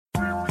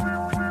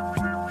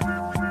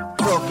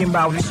talking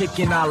about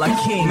chicken a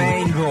la king,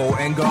 mango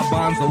and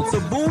garbanzo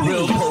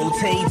tabbouleh, real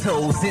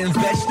potatoes and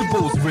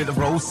vegetables with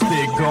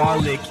roasted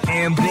garlic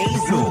and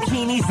basil,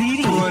 zucchini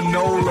ziti,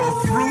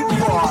 granola fruit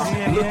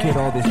bar. Look at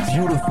all this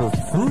beautiful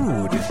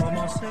food.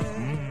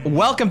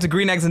 Welcome to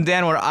Green Eggs and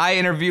Dan, where I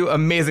interview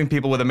amazing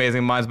people with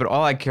amazing minds, but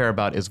all I care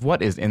about is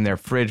what is in their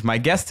fridge. My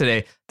guest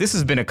today, this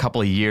has been a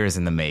couple of years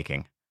in the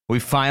making. We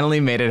finally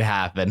made it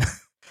happen.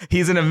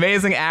 He's an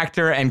amazing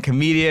actor and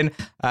comedian.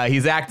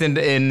 He's acted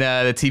in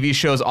the TV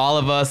shows All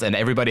of Us and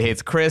Everybody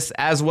Hates Chris,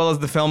 as well as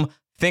the film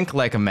Think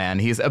Like a Man.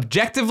 He's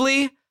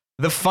objectively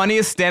the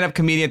funniest stand-up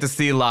comedian to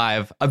see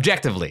live.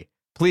 Objectively.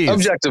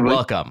 Please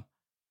welcome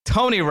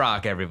Tony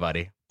Rock,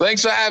 everybody.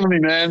 Thanks for having me,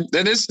 man.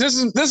 And this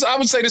I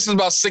would say this is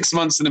about 6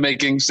 months in the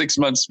making. 6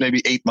 months,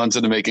 maybe 8 months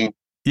in the making.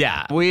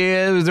 Yeah,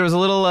 there was a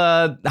little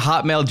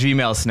Hotmail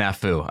Gmail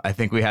snafu. I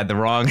think we had the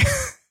wrong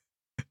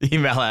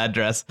email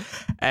address,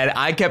 and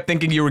I kept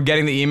thinking you were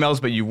getting the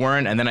emails, but you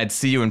weren't. And then I'd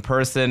see you in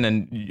person,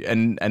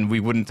 and we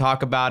wouldn't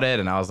talk about it.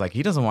 And I was like,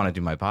 he doesn't want to do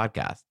my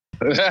podcast.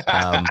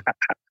 It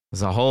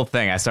was a whole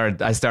thing. I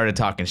started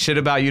talking shit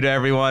about you to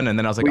everyone, and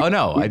then I was like, oh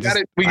no,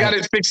 we got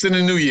it fixed in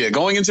the new year.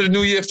 Going into the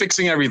new year,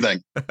 fixing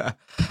everything.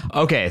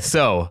 Okay,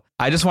 so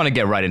I just want to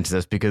get right into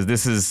this because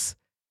this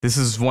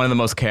is one of the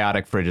most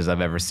chaotic fridges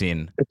I've ever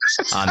seen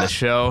on the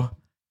show.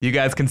 You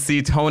guys can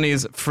see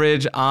Tony's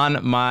fridge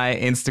on my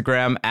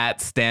Instagram at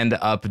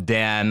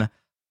StandUpDan.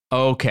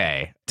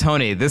 Okay,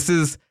 Tony,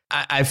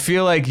 I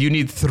feel like you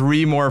need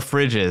 3 more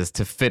fridges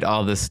to fit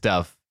all this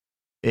stuff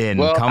in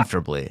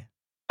comfortably.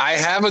 I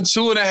have a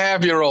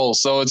 2.5-year-old,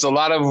 so it's a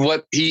lot of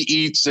what he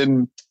eats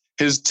and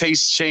his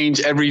tastes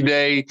change every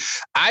day.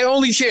 I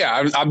only care.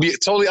 I'll be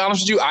totally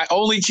honest with you. I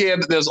only care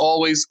that there's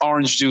always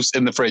orange juice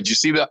in the fridge. You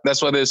see that?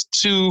 That's why there's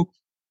 2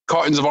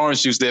 cartons of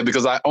orange juice there,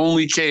 because I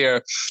only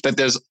care that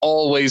there's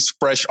always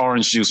fresh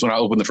orange juice when I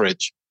open the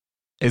fridge.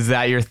 Is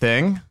that your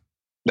thing?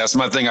 That's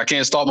my thing. I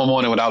can't start my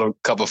morning without a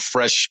cup of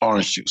fresh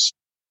orange juice.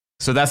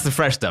 So that's the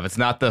fresh stuff. It's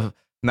not the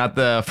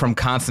from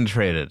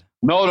concentrated.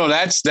 No,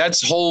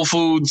 that's Whole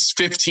Foods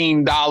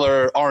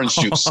 $15 orange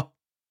juice.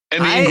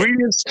 And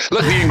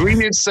the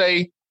ingredients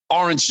say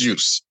orange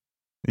juice.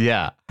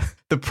 Yeah.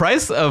 The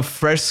price of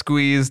fresh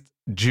squeezed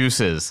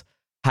juices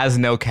has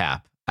no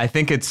cap. I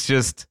think and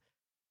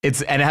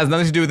it has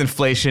nothing to do with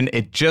inflation.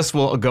 It just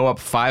will go up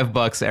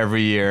 $5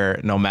 every year,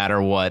 no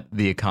matter what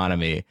the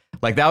economy.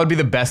 Like, that would be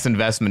the best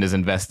investment, is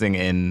investing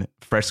in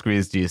fresh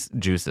squeezed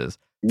juices.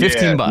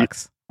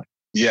 $15.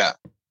 Yeah.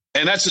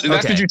 And that's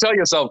what you tell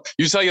yourself.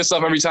 You tell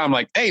yourself every time,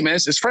 like, hey, man,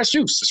 it's fresh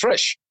juice. It's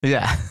fresh.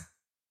 Yeah.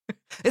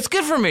 It's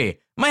good for me.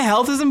 My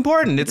health is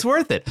important. It's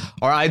worth it.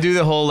 Or I do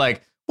the whole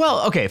like,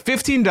 well, okay,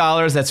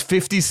 $15, that's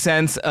 50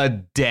 cents a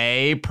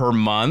day per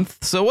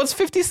month. So what's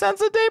 50 cents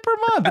a day per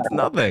month? It's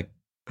nothing.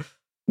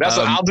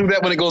 I'll do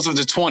that when it goes up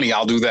to 20.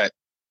 I'll do that.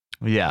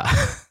 Yeah.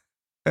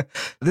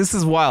 This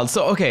is wild.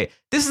 So, okay,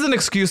 this is an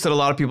excuse that a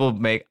lot of people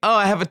make. Oh,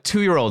 I have a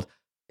 2-year-old.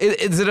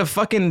 Is it a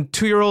fucking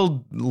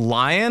 2-year-old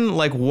lion?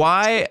 Like,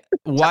 why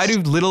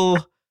do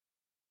the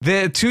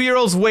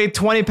 2-year-olds weigh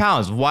 20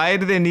 pounds? Why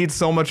do they need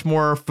so much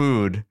more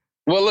food?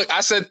 Well, look,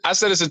 I said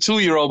it's a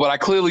 2-year-old, but I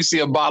clearly see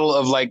a bottle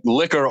of like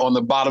liquor on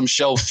the bottom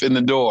shelf in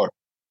the door.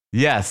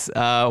 Yes.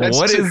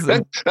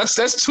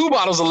 That's 2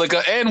 bottles of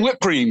liquor and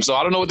whipped cream. So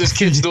I don't know what this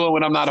kid's doing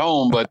when I'm not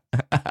home, but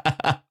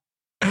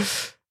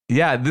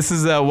yeah, this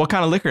is what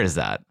kind of liquor is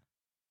that?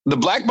 The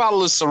black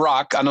bottle is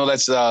Ciroc. I know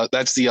that's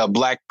the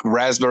black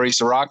raspberry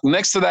Ciroc.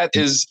 Next to that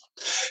is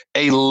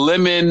a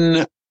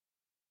lemon.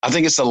 I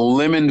think it's a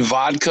lemon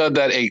vodka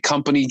that a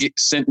company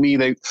sent me.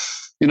 They,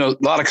 a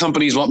lot of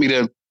companies want me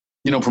to,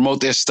 promote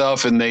their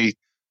stuff, and they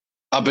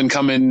up and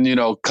coming,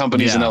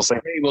 companies, and they'll say,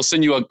 hey, we'll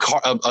send you a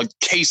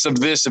case of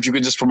this if you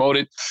could just promote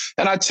it.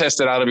 And I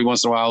test it out every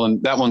once in a while,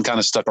 and that one kind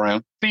of stuck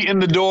around. In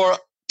the door,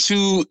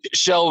 2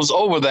 shelves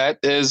over that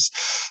is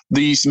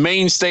the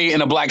mainstay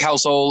in a black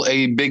household,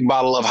 a big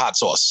bottle of hot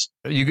sauce.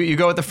 You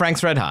go with the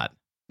Frank's Red Hot.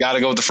 Got to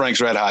go with the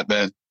Frank's Red Hot,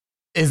 man.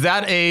 Is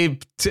that I'm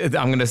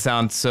going to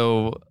sound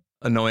so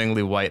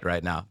annoyingly white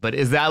right now, but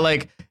is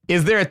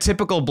there a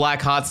typical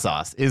black hot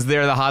sauce? Is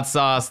there the hot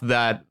sauce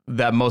that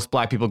most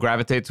black people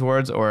gravitate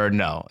towards, or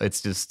no?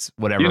 It's just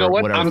whatever. You know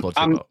what? Whatever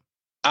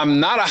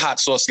I'm not a hot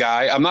sauce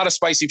guy. I'm not a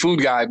spicy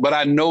food guy, but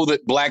I know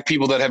that black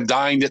people that have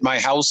dined at my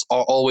house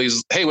are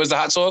always, hey, where's the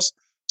hot sauce?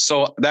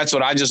 So that's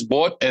what I just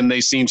bought, and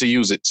they seem to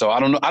use it. So I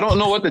don't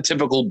know what the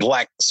typical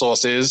black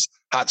sauce is,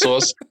 hot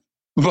sauce,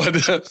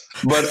 but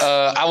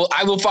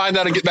I will find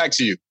out and get back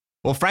to you.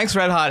 Well, Frank's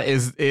Red Hot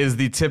is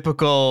the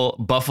typical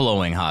buffalo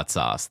wing hot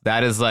sauce.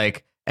 That is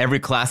like every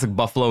classic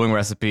buffalo wing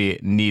recipe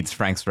needs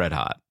Frank's Red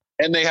Hot.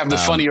 And they have the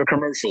funnier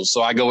commercials,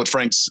 so I go with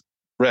Frank's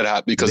Red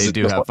Hot because they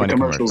do have funny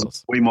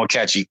commercials. Way more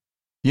catchy.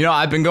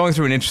 I've been going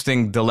through an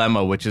interesting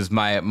dilemma, which is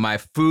my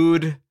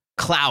food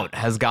clout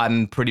has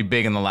gotten pretty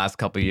big in the last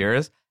couple of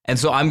years. And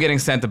so I'm getting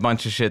sent a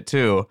bunch of shit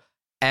too.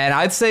 And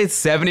I'd say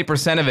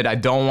 70% of it I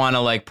don't want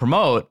to like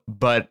promote,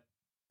 but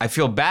I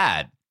feel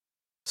bad.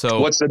 So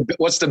what's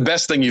the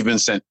best thing you've been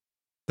sent?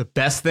 The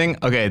best thing?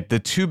 Okay, the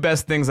 2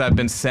 best things I've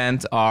been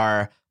sent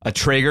are a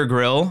Traeger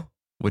grill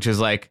which is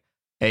like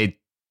a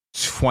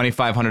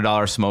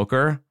 $2,500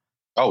 smoker.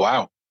 Oh,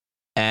 wow.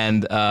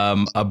 And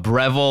a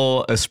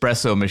Breville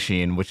espresso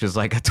machine, which is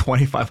like a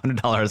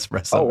 $2,500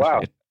 espresso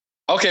machine.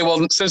 Okay,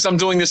 well, since I'm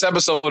doing this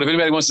episode, if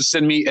anybody wants to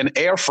send me an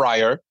air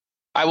fryer,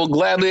 I will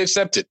gladly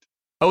accept it.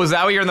 Oh, is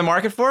that what you're in the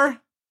market for?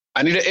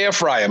 I need an air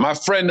fryer. My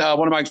friend,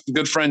 one of my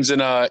good friends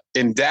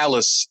in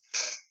Dallas,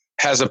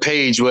 has a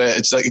page where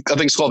it's like, I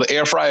think it's called the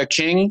Air Fryer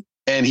King,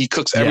 and he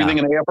cooks everything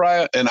in an air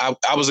fryer. And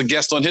I was a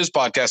guest on his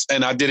podcast,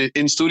 and I did it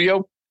in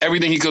studio.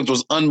 Everything he cooked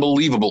was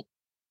unbelievable.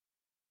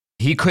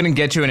 He couldn't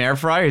get you an air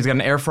fryer? He's got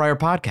an air fryer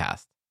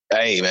podcast.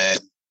 Hey, man.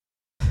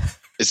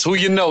 It's who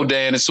you know,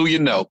 Dan. It's who you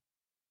know.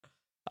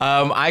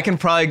 I can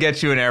probably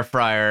get you an air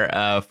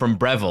fryer from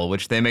Breville,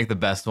 which they make the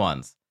best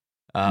ones.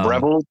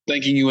 Breville,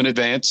 thanking you in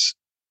advance.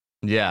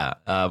 Yeah.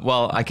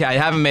 Well, I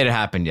haven't made it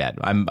happen yet.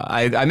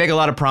 I make a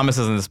lot of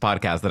promises in this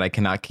podcast that I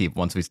cannot keep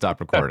once we stop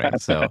recording.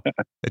 So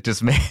it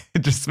just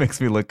makes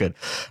me look good.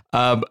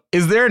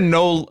 Is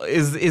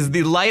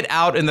the light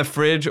out in the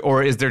fridge,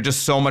 or is there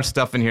just so much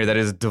stuff in here that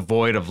is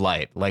devoid of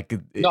light? Like,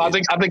 no, I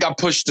think I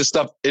pushed the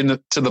stuff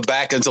to the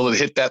back until it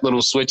hit that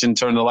little switch and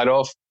turned the light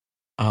off.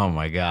 Oh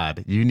my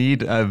God. You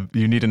need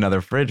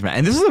another fridge, man.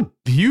 And this is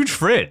a huge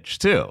fridge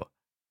too.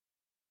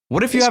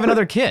 What if you have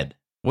another kid?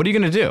 What are you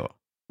going to do?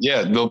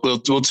 Yeah, we'll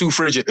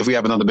two-fridge it if we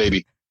have another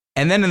baby.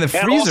 And then in the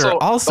freezer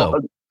also.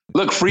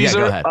 Look, freezer.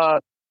 Yeah, go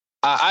ahead.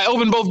 I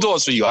open both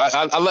doors for you.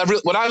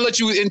 When I let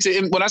you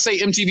into, when I say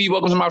MTV,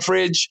 welcome to my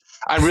fridge,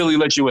 I really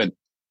let you in.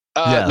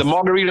 Yes. The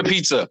margarita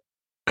pizza,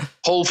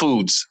 Whole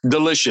Foods,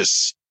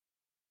 delicious.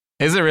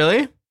 Is it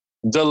really?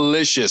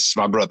 Delicious,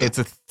 my brother. It's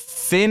a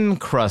thin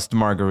crust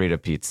margarita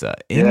pizza.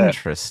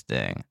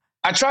 Interesting.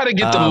 I try to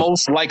get the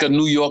most like a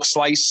New York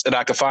slice that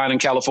I could find in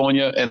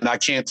California, and I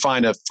can't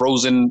find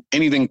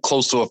anything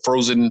close to a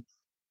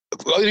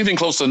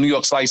New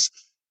York slice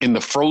in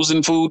the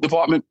frozen food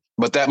department.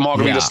 But that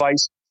margarita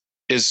slice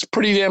is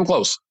pretty damn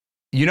close.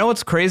 You know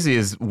what's crazy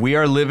is we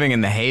are living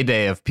in the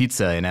heyday of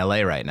pizza in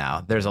LA right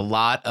now. There's a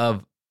lot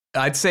of,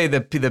 I'd say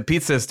the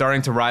pizza is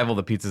starting to rival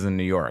the pizzas in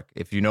New York,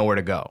 if you know where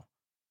to go.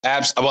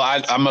 Well,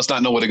 I must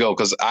not know where to go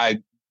because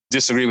I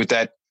disagree with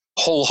that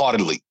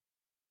wholeheartedly.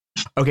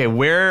 Okay,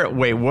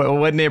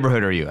 what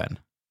neighborhood are you in?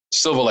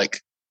 Silver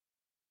Lake.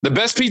 The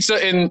best pizza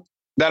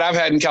that I've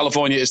had in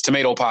California is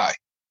tomato pie.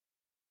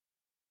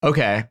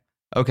 Okay.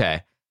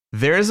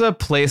 There's a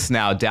place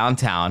now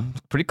downtown,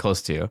 pretty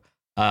close to you,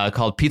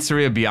 called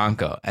Pizzeria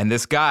Bianco. And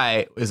this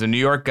guy is a New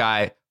York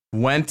guy,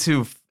 went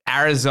to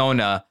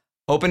Arizona,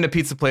 opened a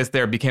pizza place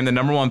there, became the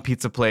 #1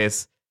 pizza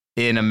place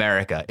in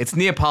America. It's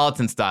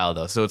Neapolitan style,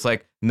 though. So it's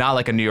like not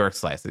like a New York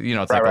slice. You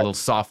know, it's like a little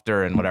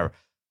softer and whatever.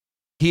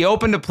 He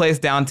opened a place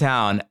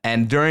downtown,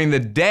 and during the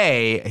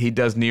day, he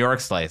does New York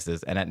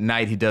slices, and at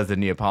night, he does the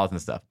Neapolitan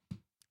stuff.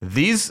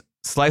 These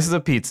slices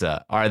of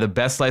pizza are the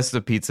best slices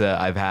of pizza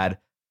I've had.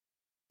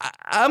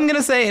 I'm going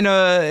to say in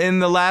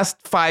the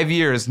last 5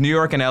 years, New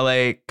York and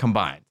LA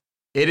combined.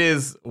 It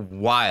is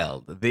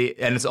wild. And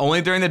it's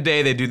only during the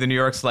day they do the New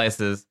York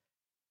slices,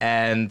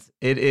 and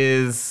it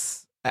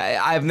is...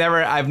 I've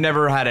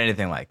never had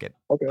anything like it.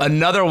 Okay.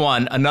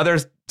 Another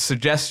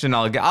suggestion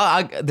I'll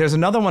get. There's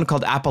another one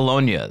called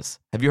Apollonia's.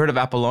 Have you heard of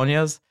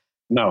Apollonia's?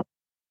 No.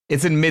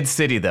 It's in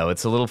mid-city though.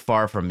 It's a little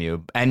far from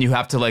you, and you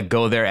have to like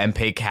go there and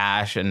pay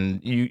cash,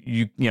 and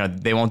you know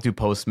they won't do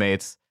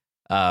Postmates.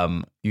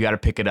 You got to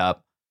pick it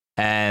up,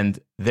 and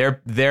they're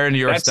New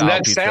York style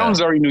pizza. That sounds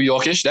very New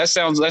Yorkish. That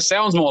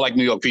sounds more like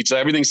New York pizza.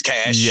 Everything's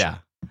cash. Yeah,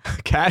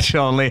 cash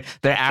only.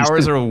 Their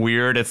hours are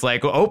weird. It's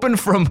like open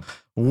from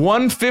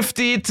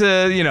 1:50 to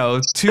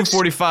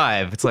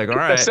 2:45. It's like, all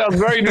right. That sounds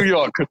very New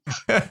York.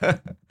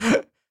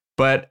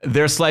 But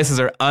their slices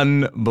are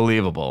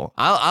unbelievable.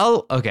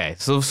 Okay.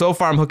 So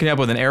far I'm hooking up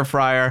with an air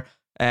fryer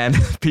and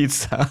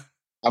pizza.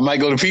 I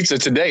might go to pizza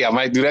today. I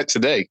might do that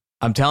today.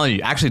 I'm telling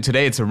you, actually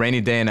today it's a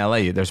rainy day in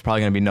LA. There's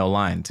probably going to be no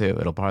line too.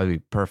 It'll probably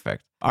be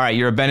perfect. All right.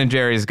 You're a Ben &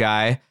 Jerry's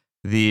guy.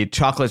 The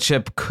chocolate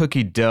chip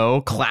cookie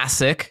dough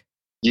classic.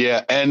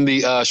 Yeah. And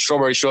the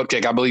strawberry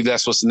shortcake. I believe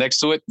that's what's next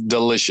to it.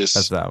 Delicious.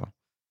 That's that one.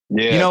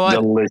 Yeah, you know what?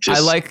 Delicious.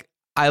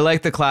 I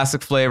like the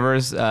classic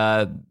flavors.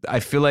 I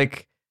feel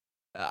like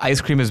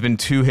ice cream has been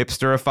too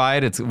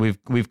hipsterified.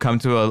 We've come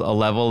to a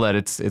level that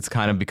it's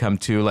kind of become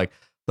too like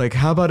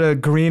how about a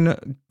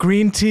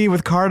green tea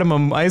with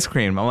cardamom ice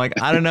cream? I'm like,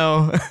 I don't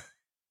know.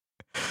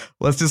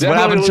 Let's just what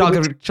happened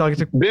to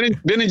chocolate.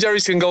 Ben &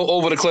 Jerry's can go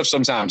over the cliff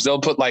sometimes. They'll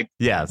put a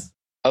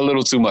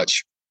little too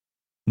much.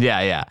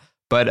 Yeah.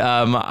 But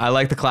I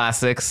like the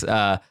classics.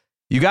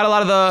 You got a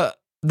lot of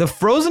the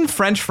frozen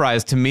French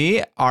fries, to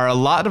me, are a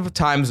lot of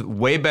times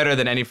way better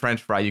than any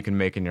French fry you can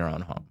make in your own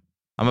home.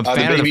 I'm a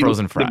fan of the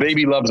frozen fries. The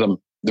baby loves them.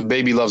 The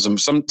baby loves them.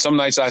 Some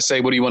nights I say,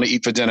 what do you want to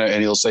eat for dinner?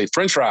 And he'll say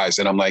French fries.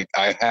 And I'm like,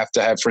 I have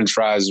to have French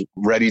fries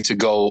ready to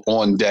go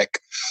on deck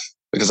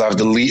because I have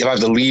to leave. If I have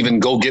to leave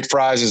and go get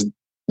fries as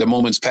the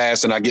moment's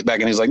pass and I get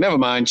back and he's like, never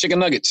mind, chicken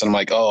nuggets. And I'm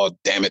like, oh,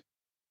 damn it.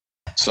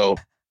 So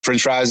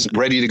French fries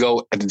ready to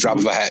go at the drop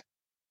of a hat.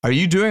 Are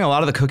you doing a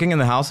lot of the cooking in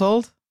the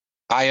household?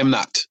 I am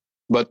not.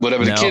 But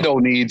whatever the No. kiddo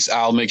needs,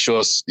 I'll make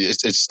sure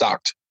it's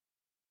stocked.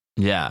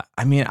 Yeah.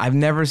 I mean, I've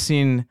never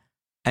seen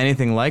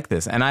anything like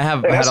this. And I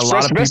have Hey, had that's a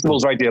fresh lot of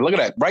vegetables people. right there. Look at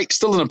that. Right,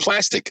 still in the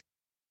plastic.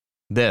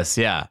 This,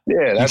 yeah.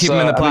 Yeah, that's keep 'em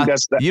in the I think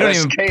you don't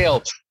that's even-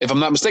 kale. If I'm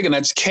not mistaken,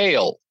 that's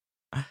kale.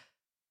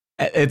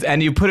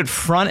 And you put it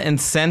front and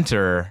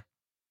center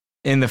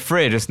in the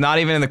fridge. It's not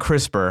even in the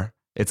crisper.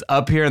 It's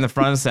up here in the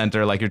front and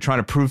center, like you're trying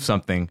to prove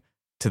something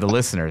to the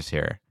listeners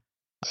here.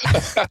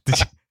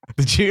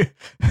 Did you?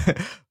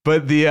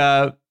 But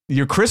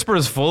your crisper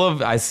is full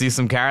of. I see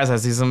some carrots. I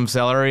see some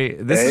celery.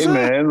 Hey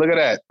man, look at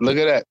that. Look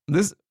at that.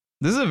 This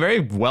is a very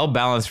well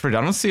balanced fridge.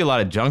 I don't see a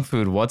lot of junk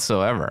food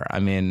whatsoever. I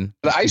mean,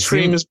 The ice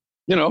cream is,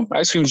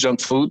 ice cream is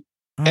junk food.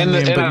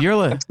 but you're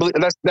like,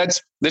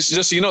 That's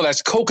just so you know,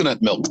 that's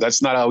coconut milk.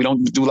 That's not we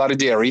don't do a lot of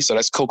dairy, so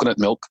that's coconut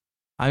milk.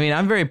 I mean,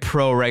 I'm very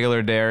pro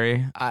regular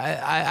dairy.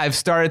 I've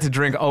started to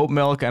drink oat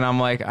milk, and I'm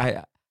like,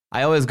 I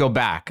always go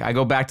back. I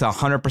go back to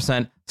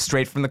 100%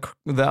 straight from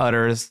the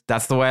udders.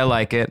 That's the way I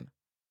like it.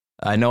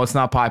 I know it's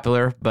not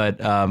popular,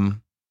 but all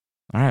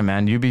right,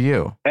 man, you be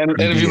you. And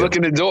You if be you you. look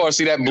in the door,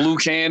 see that blue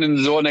can in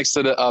the door next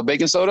to the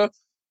baking soda.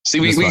 See,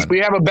 we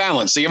have a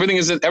balance. See,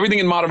 everything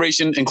in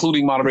moderation,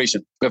 including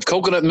moderation. We have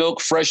coconut milk,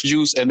 fresh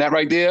juice, and that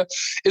right there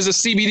is a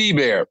CBD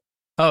bear.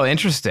 Oh,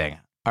 interesting.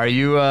 Are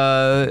you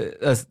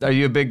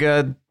a big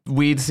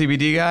weed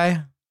CBD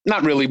guy?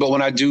 Not really, but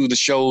when I do the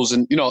shows,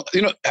 and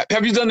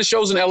have you done the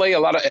shows in LA? A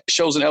lot of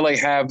shows in LA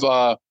have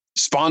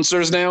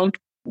sponsors now,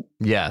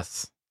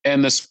 Yes.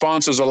 and the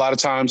sponsors a lot of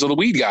times are the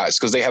weed guys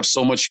because they have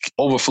so much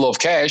overflow of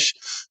cash.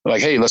 They're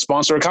like, hey, let's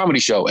sponsor a comedy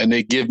show, and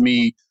they give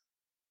me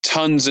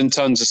tons and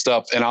tons of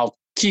stuff, and I'll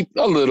keep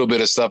a little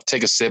bit of stuff,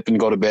 take a sip, and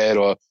go to bed,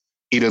 or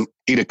eat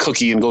a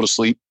cookie and go to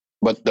sleep.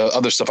 But the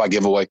other stuff I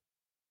give away.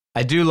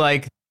 I do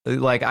like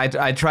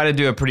I try to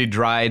do a pretty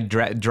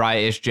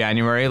dry-ish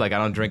January. Like I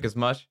don't drink as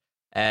much,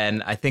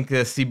 and I think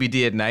the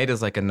CBD at night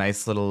is like a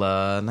nice little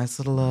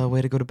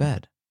way to go to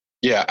bed.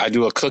 Yeah, I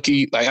do a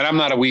cookie, and I'm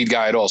not a weed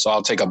guy at all, so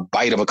I'll take a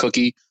bite of a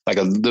cookie, like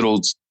a little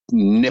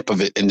nip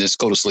of it, and just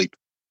go to sleep.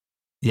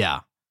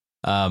 Yeah.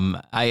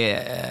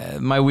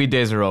 My weed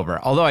days are over.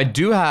 Although I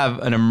do have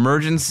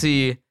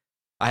emergency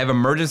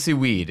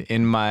weed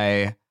in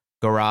my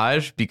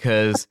garage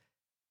because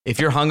if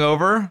you're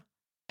hungover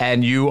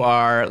and you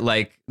are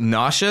like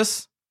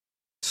nauseous,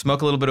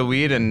 smoke a little bit of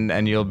weed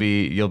and you'll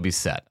be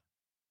set.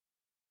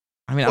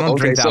 I mean, I don't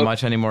drink that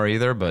much anymore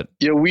either, but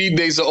your weed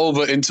days are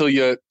over until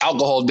your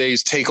alcohol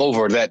days take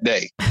over that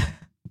day.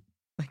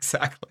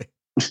 Exactly.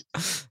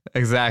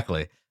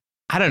 Exactly.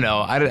 I don't know.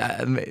 I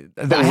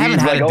haven't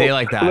had a day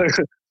like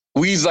that.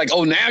 Weed's like,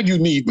 oh, now you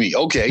need me.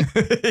 Okay.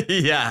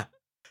 Yeah.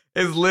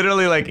 It's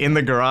literally like in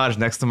the garage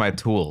next to my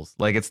tools.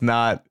 Like it's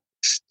not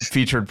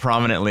featured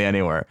prominently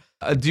anywhere.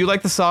 Do you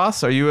like the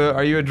sauce? Are you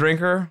a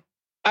drinker?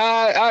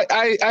 I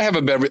have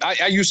a beverage.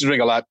 I used to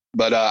drink a lot,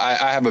 but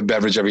I have a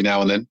beverage every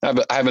now and then.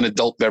 I have an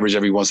adult beverage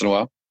every once in a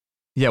while.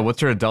 Yeah.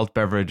 What's your adult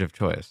beverage of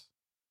choice?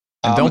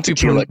 And Don't be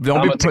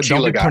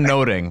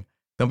promoting.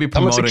 Don't be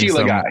promoting. I'm a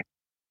tequila guy.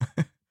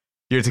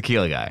 You're a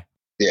tequila guy.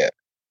 Yeah.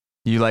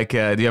 You like?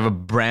 Do you have a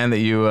brand that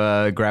you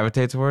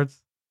gravitate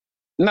towards?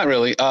 Not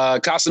really.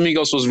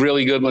 Casamigos was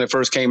really good when it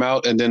first came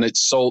out, and then they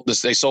sold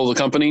the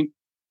company.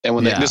 And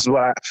when this is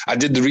why I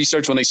did the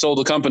research. When they sold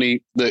the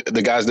company, the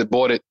guys that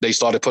bought it, they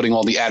started putting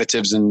all the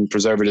additives and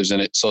preservatives in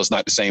it, so it's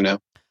not the same now.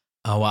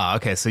 Oh wow.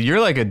 Okay, so you're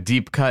like a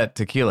deep cut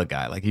tequila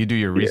guy. Like you do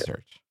your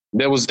research.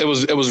 It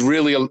was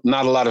really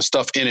not a lot of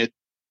stuff in it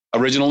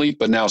originally,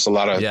 but now it's a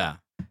lot of Yeah.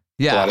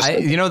 They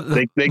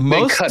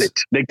cut it.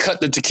 They cut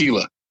the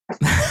tequila.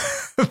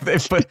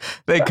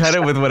 they cut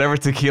it with whatever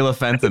tequila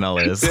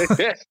fentanyl is.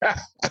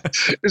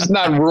 It's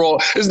not raw.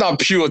 It's not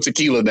pure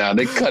tequila now.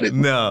 They cut it.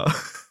 No.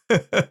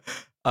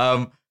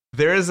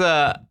 There's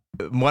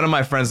one of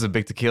my friends is a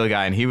big tequila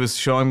guy, and he was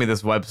showing me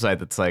this website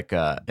that's like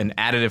an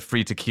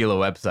additive-free tequila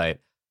website.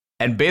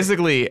 And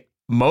basically,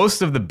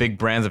 most of the big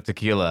brands of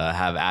tequila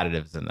have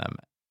additives in them.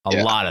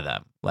 A lot of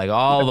them. Like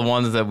all the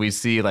ones that we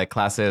see, like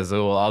Clase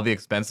Azul, all the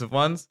expensive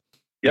ones,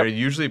 they're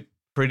usually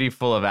pretty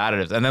full of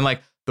additives. And then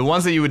like the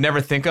ones that you would never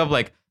think of,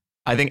 like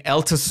I think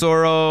El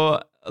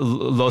Tesoro,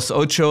 Los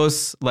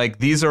Ochos, like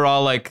these are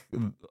all like,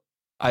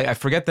 I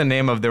forget the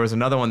name of, there was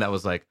another one that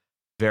was like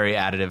very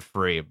additive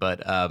free, but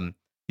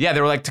yeah,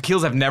 there were like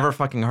tequilas I've never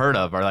fucking heard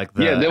of, or like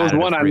there was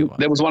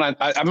one.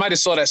 I might have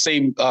saw that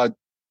same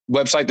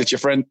website that your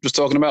friend was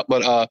talking about,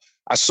 but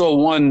I saw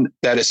one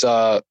that is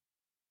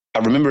I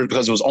remember it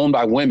because it was owned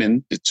by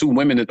women. It's two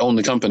women that own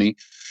the company,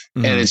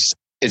 and it's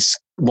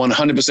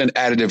 100%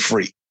 additive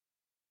free.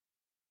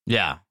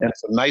 Yeah, and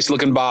it's a nice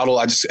looking bottle.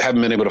 I just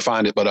haven't been able to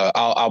find it, but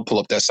I'll pull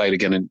up that site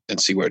again and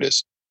see where it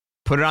is.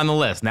 Put it on the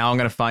list. Now I'm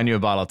gonna find you a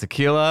bottle of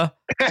tequila,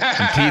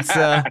 and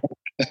pizza,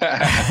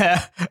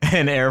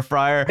 and air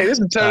fryer. Hey, this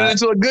is turning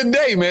into a good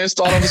day, man.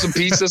 Start off with some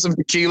pizza, some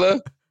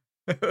tequila.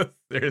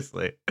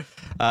 Seriously,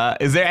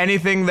 is there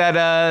anything that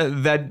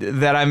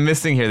I'm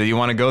missing here that you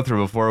want to go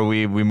through before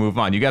we move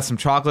on? You got some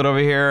chocolate over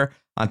here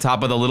on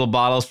top of the little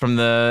bottles from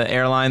the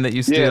airline that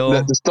you steal.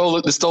 Yeah,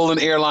 the stolen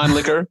airline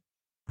liquor.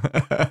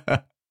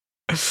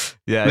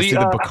 Yeah, I see the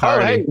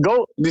Bacardi. Hey,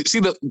 go see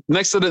the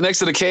next to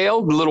the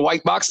kale, the little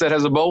white box that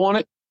has a bow on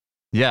it.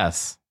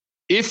 Yes.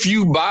 If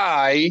you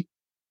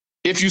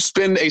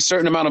spend a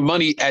certain amount of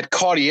money at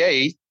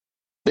Cartier,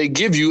 they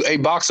give you a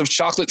box of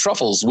chocolate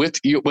truffles with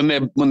you when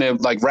they're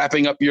like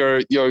wrapping up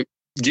your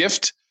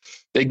gift.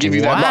 They give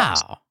you that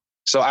box.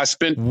 So I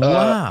spent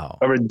a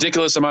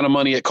ridiculous amount of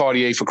money at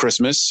Cartier for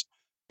Christmas,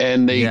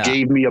 and they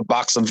gave me a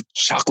box of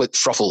chocolate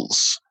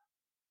truffles.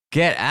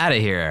 Get out of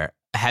here.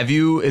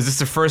 Is this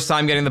the first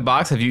time getting the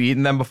box? Have you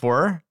eaten them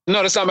before?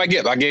 No, that's not my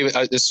gift. I gave it.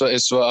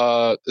 It's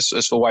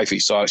for wifey.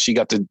 So she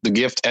got the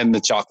gift and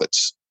the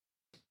chocolates.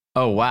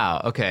 Oh,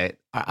 wow. Okay.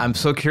 I'm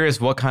so curious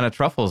what kind of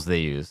truffles they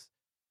use.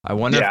 I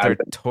wonder if they're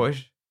toy.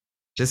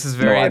 This is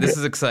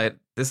exciting.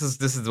 This is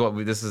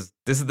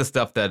the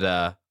stuff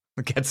that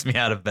gets me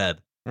out of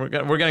bed.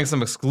 We're getting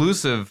some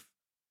exclusive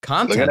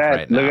content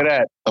right now. Look at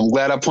that. I'm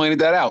glad I pointed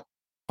that out.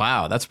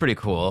 Wow, that's pretty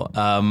cool.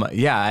 I'm going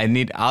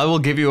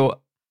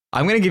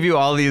to give you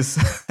all these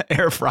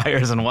air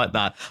fryers and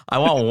whatnot. I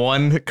want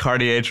one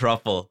Cartier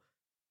truffle.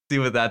 See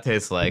what that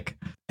tastes like.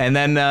 And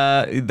then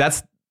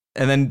this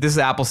is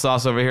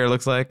applesauce over here,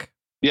 looks like.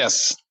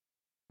 Yes.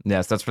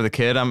 Yes, that's for the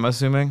kid, I'm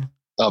assuming.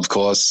 Of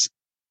course.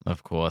 Not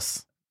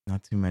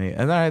too many.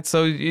 All right,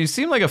 so you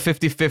seem like a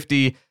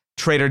 50-50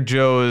 Trader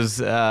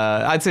Joe's.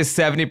 I'd say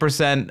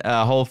 70%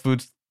 Whole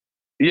Foods,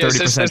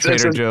 30%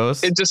 Trader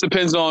Joe's. It just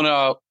depends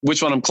on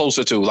which one I'm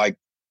closer to. Like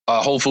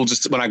Whole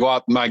Foods, when I go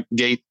out my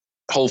gate,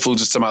 Whole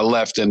Foods is to my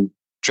left and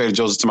Trader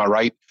Joe's is to my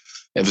right.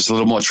 If it's a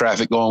little more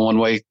traffic going one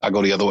way, I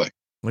go the other way.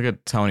 Look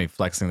at Tony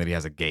flexing that he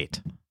has a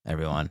gate,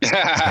 everyone.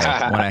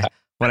 Okay,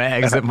 when I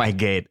exit my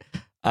gate.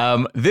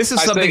 This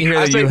is something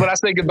here that when I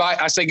say goodbye,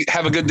 I say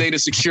have a good day to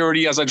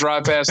security as I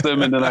drive past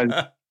them, and then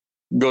I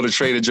go to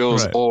Trader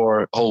Joe's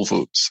or Whole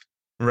Foods.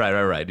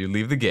 Right. You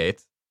leave the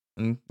gate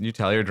and you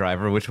tell your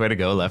driver which way to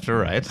go, left or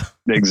right.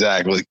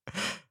 Exactly.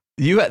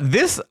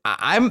 This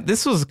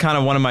was kind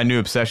of one of my new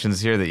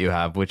obsessions here that you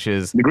have, which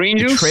is the green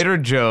juice. Trader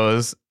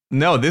Joe's.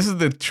 No, this is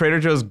the Trader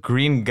Joe's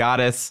Green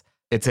Goddess.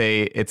 It's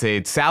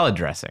a salad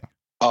dressing.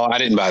 Oh, I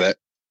didn't buy that.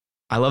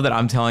 I love that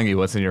I'm telling you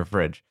what's in your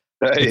fridge.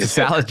 It's a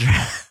salad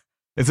dressing.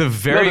 It's a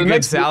very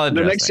good salad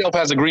dressing. The next shelf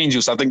has a green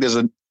juice. I think there's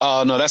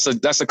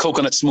that's a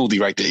coconut smoothie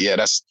right there. Yeah,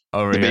 that's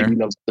over here.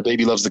 The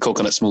baby loves the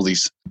coconut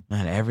smoothies.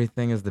 Man,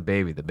 everything is the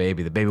baby.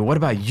 What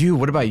about you?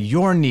 What about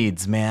your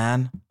needs,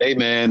 man? Hey,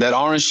 man, that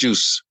orange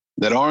juice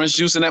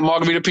and that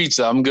margarita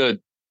pizza. I'm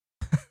good.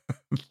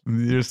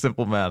 You're a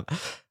simple man.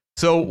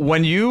 So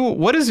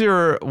what is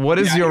your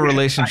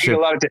relationship? I eat a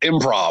lot of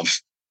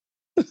improv.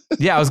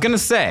 Yeah, I was gonna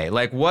say,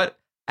 like, what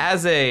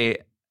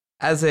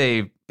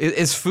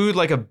is food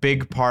like a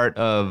big part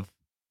of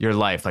your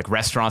life, like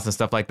restaurants and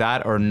stuff like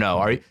that, or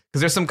no?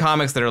 Because there's some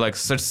comics that are like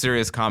such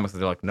serious comics that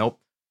they're like, nope,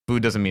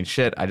 food doesn't mean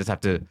shit. I just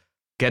have to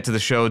get to the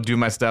show, do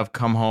my stuff,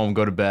 come home,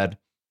 go to bed.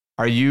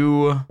 Are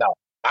you? No,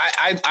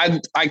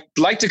 I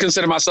like to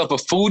consider myself a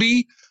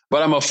foodie,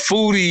 but I'm a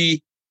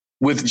foodie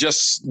with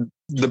just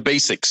the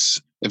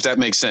basics, if that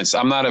makes sense.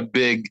 I'm not a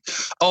big,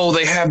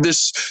 they have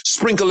this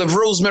sprinkle of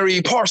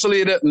rosemary,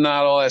 parsley,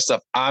 not all that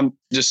stuff. I'm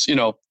just,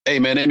 hey,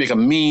 man, they make a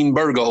mean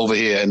burger over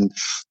here, and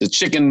the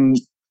chicken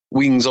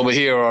wings over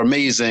here are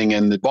amazing,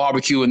 and the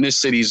barbecue in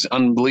this city is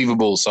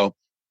unbelievable. So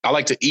I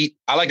like to eat.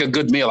 I like a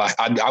good meal.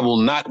 I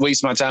will not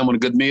waste my time on a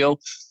good meal.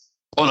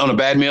 On a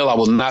bad meal,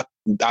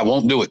 I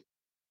won't do it.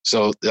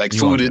 So like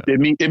food,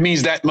 it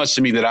means that much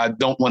to me that I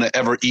don't want to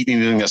ever eat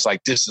anything that's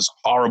like, this is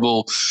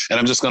horrible, and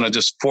I'm just going to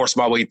just force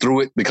my way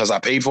through it because I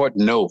paid for it.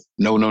 No.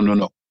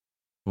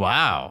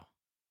 Wow.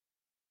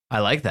 I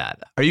like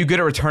that. Are you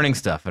good at returning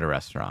stuff at a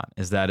restaurant?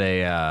 Is that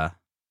a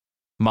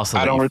muscle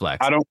that you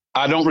flex?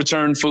 I don't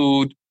return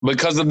food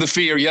because of the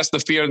fear. Yes, the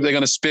fear they're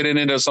going to spit in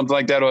it or something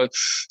like that.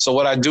 So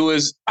what I do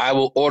is I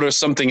will order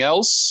something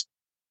else,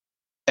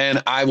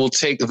 and I will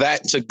take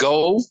that to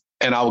go,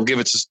 and I will give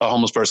it to a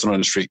homeless person on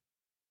the street.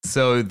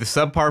 So the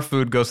subpar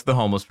food goes to the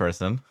homeless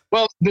person.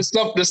 Well, the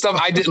stuff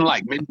I didn't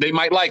like, they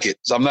might like it.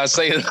 So I'm not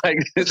saying like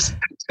this.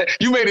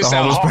 You made it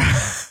sound horrible.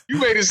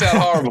 You made it sound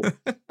horrible.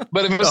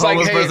 But if it's the like,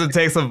 homeless person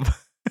takes a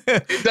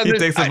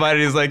bite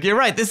and he's like, "You're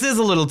right. This is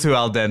a little too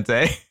al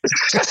dente."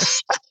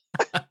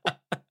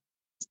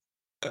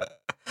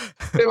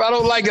 If I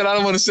don't like it, I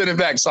don't want to send it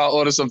back. So I'll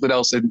order something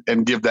else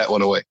and give that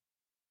one away.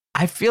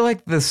 I feel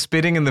like the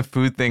spitting in the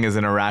food thing is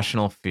an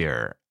irrational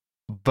fear,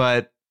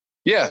 but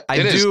yeah,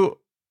 I do.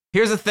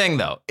 Here's the thing,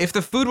 though. If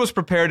the food was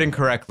prepared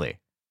incorrectly,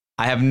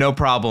 I have no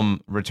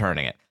problem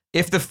returning it.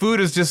 If the food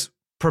is just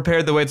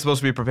prepared the way it's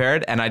supposed to be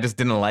prepared and I just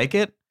didn't like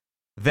it,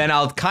 then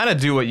I'll kind of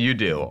do what you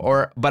do.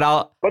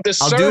 But the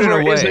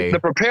server isn't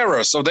the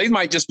preparer, so they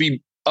might just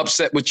be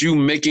upset with you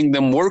making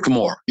them work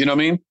more. You know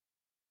what I mean?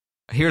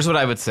 Here's what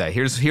I would say.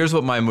 Here's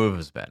what my move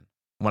has been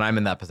when I'm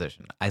in that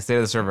position. I say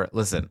to the server,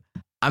 listen,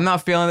 I'm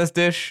not feeling this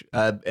dish.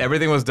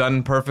 Everything was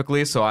done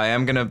perfectly, so I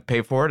am going to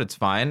pay for it. It's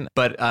fine.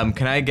 But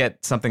can I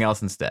get something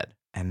else instead?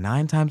 And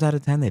 9 times out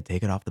of 10, they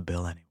take it off the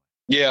bill anyway.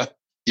 Yeah.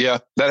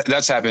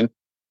 That's happened.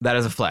 That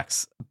is a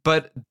flex.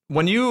 But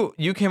when you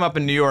came up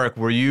in New York,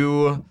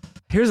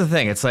 here's the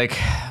thing. It's like,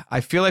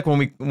 I feel like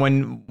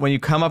when you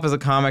come up as a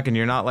comic and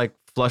you're not like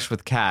flush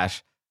with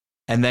cash,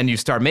 and then you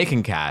start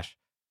making cash,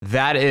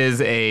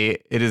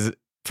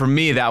 for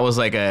me, that was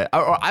like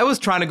I was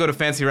trying to go to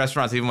fancy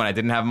restaurants even when I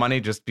didn't have money,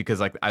 just because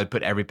like I would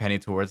put every penny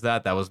towards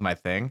that. That was my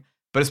thing.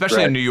 But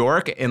especially in New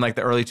York in like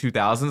the early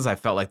 2000s, I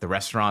felt like the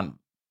restaurant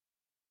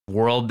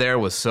world there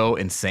was so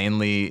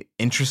insanely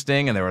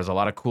interesting, and there was a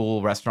lot of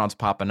cool restaurants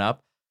popping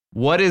up.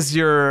 What is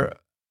your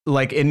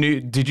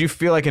did you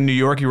feel like in New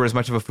York you were as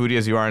much of a foodie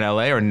as you are in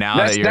LA, or now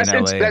that you're in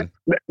LA?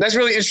 That's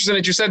really interesting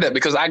that you said that,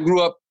 because I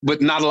grew up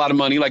with not a lot of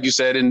money, like you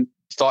said, and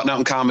starting out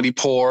in comedy,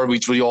 poor,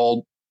 which we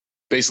all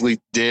basically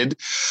did.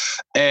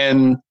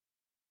 And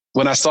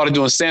when I started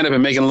doing stand-up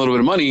and making a little bit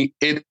of money,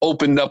 it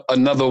opened up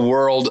another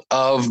world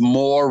of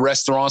more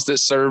restaurants that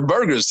serve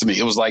burgers to me.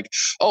 It was like,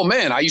 oh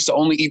man, I used to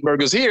only eat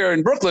burgers here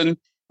in Brooklyn,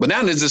 but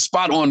now there's this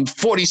spot on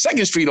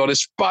 42nd Street or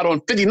this spot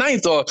on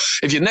 59th, or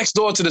if you're next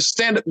door to the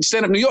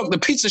stand-up New York, the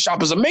pizza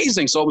shop is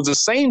amazing. So it was the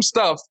same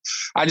stuff.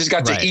 I just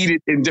got to eat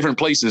it in different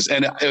places.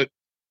 And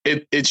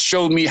it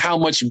showed me how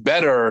much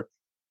better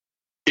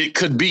it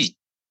could be.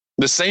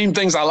 The same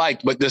things I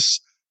liked, but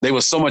they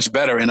were so much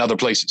better in other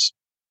places.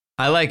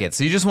 I like it.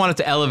 So you just wanted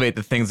to elevate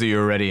the things that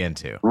you're already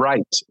into.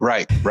 Right.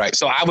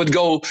 So I would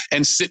go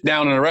and sit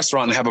down in a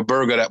restaurant and have a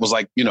burger that was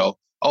like,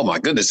 oh my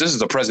goodness, this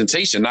is a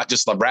presentation, not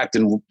just wrapped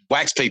in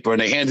wax paper and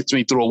they hand it to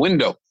me through a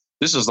window.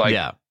 This is like,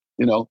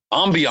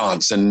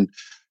 ambiance and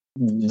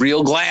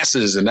real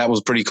glasses. And that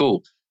was pretty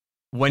cool.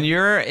 When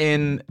you're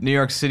in New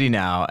York City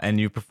now and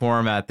you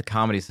perform at the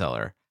Comedy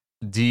Cellar,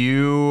 have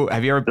you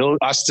ever...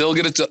 I still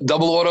get a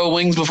double order of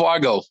wings before I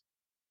go.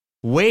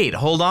 Wait,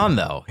 hold on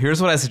though.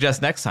 Here's what I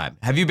suggest next time.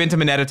 Have you been to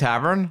Minetta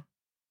Tavern?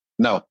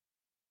 No.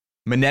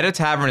 Minetta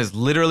Tavern is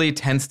literally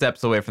 10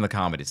 steps away from the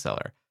Comedy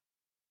Cellar.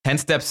 10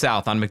 steps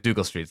south on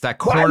McDougal Street. It's that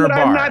corner bar.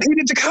 Why would I not eat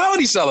at the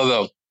Comedy Cellar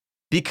though?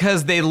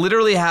 Because they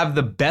literally have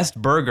the best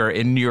burger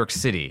in New York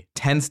City,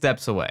 10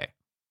 steps away.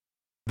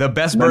 The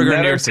best burger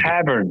in New York City.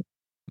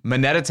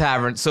 Minetta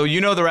Tavern. So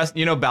the rest,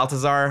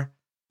 Balthazar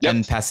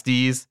and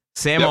Pastis,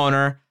 same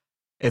owner.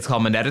 It's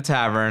called Minetta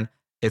Tavern.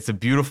 It's a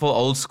beautiful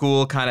old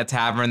school kind of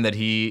tavern that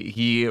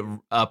he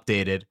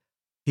updated.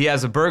 He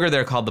has a burger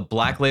there called the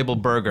Black Label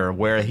Burger,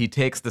 where he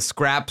takes the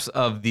scraps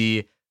of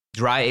the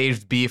dry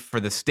aged beef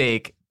for the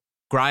steak,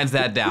 grinds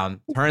that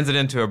down, turns it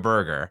into a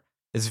burger.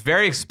 It's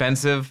very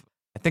expensive.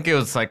 I think it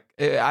was like,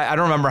 I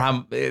don't remember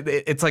how,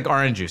 it's like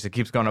orange juice. It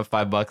keeps going up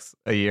 $5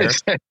 a year,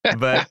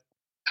 but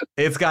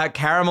it's got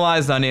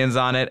caramelized onions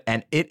on it,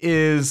 and it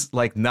is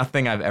like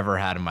nothing I've ever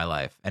had in my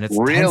life. And it's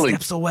 10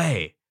 steps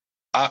away.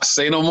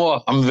 Say no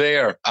more. I'm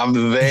there. I'm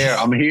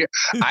here.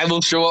 I will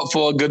show up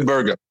for a good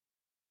burger.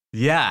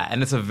 Yeah.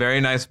 And it's a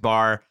very nice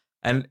bar.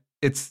 And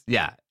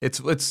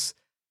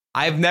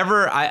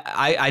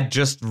I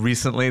just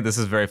recently, this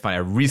is very funny. I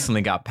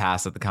recently got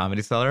passed at the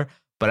Comedy Cellar,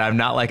 but I'm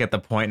not like at the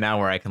point now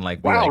where I can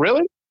like, wow,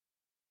 really?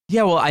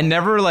 Yeah. Well, I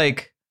never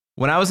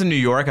when I was in New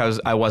York,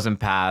 I wasn't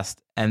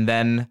passed. And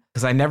then,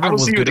 cause I never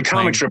was good at the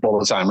comic strip all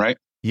the time, right?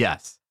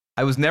 Yes.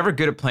 I was never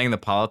good at playing the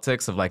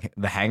politics of like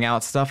the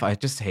hangout stuff. I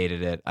just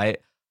hated it. I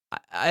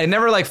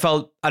never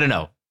felt, I don't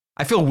know.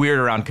 I feel weird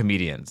around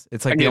comedians.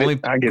 It's like the only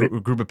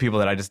group of people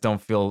that I just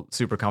don't feel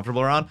super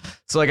comfortable around.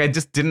 So I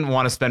just didn't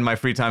want to spend my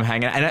free time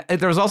hanging out. And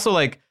there was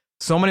also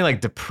so many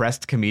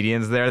depressed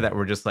comedians there that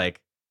were just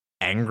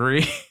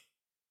angry.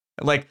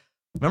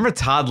 Remember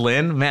Todd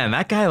Lynn? Man,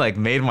 that guy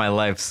made my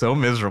life so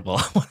miserable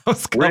when I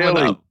was coming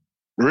up.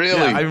 Really?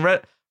 Yeah,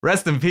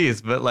 rest in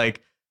peace. But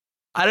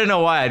I don't know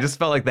why. I just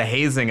felt like the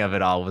hazing of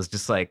it all was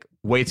just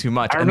way too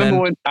much. I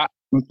remember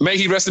may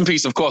he rest in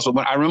peace, of course.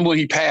 But I remember when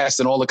he passed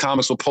and all the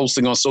comics were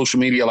posting on social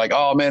media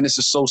oh man, this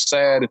is so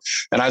sad.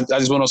 And I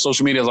just went on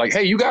social media. I was like,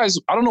 hey, you guys,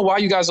 I don't know why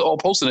you guys are all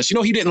posting this.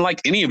 He didn't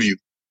like any of you.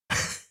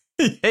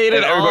 He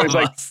hated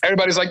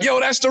everybody's like,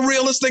 yo, that's the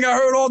realest thing I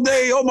heard all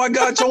day. Oh my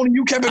God, Tony,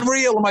 you kept it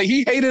real. I'm like,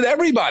 he hated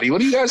everybody.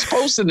 What are you guys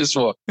posting this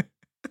for?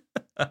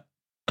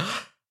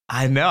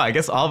 I know. I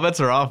guess all bets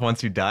are off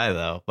once you die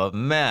though. But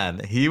man,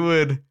 he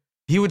would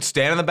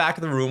stand in the back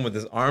of the room with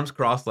his arms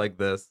crossed like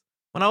this.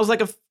 When I was a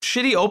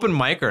shitty open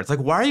micer, it's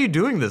why are you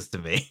doing this to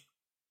me?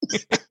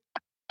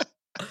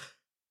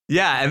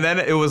 Yeah, and then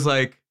it was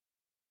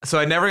so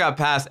I never got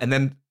passed. And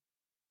then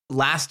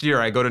last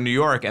year I go to New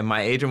York and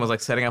my agent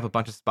was setting up a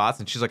bunch of spots.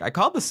 And she's like, I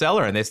called the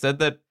Cellar and they said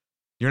that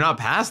you're not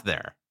passed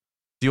there.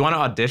 Do you want to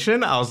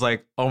audition? I was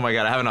like, oh my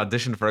God, I haven't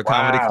auditioned for a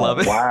comedy club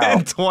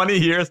in 20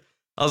 years.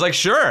 I was like,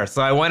 sure.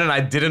 So I went and I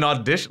did an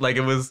audition.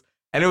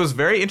 And it was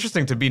very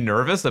interesting to be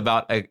nervous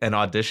about an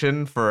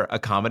audition for a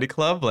comedy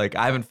club. I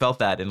haven't felt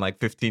that in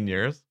 15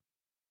 years.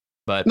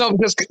 But no,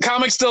 because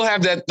comics still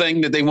have that thing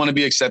that they want to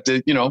be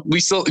accepted. You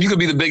could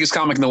be the biggest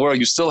comic in the world.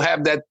 You still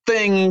have that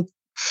thing.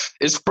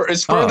 It's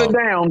further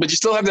down, but you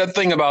still have that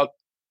thing about,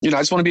 I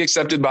just want to be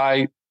accepted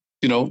by,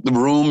 the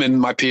room and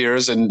my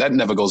peers. And that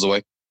never goes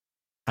away.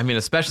 I mean,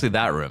 especially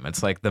that room. It's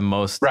the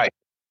most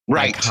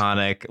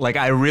iconic.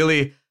 I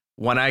really...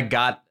 When I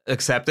got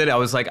accepted, I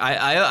was I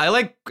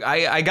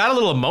got a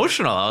little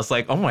emotional. I was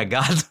like, oh my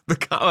God,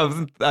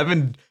 I've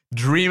been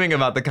dreaming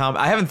about the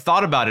I haven't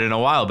thought about it in a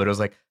while, but it was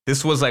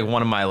This was like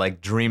one of my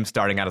like dreams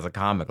starting out as a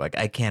comic. Like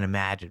I can't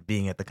imagine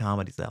being at the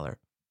Comedy Cellar.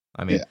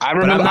 I mean, I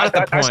remember.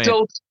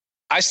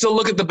 I still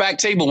look at the back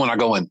table when I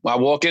go in. I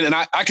walk in and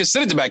I can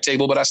sit at the back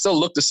table, but I still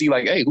look to see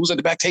like, hey, who's at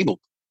the back table?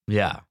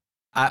 Yeah.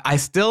 I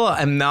still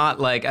am not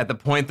like at the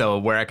point though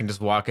where I can just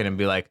walk in and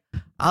be like,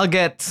 I'll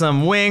get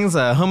some wings,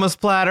 a hummus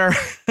platter.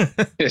 I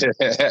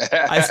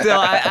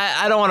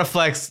don't want to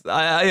flex.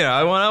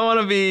 I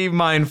want to be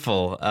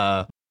mindful.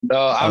 No,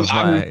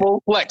 I'm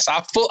full flex.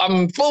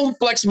 I'm full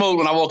flex mode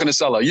when I walk in the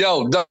cellar.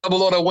 Yo,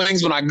 double order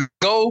wings when I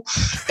go,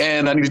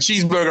 and I need a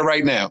cheeseburger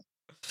right now.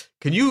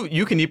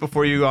 You can eat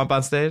before you go up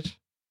on stage?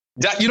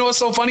 You know what's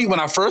so funny? When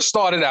I first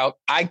started out,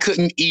 I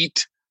couldn't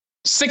eat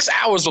 6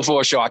 hours before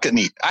a show. I couldn't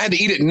eat. I had to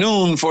eat at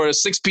noon for a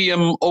 6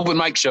 p.m. open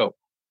mic show.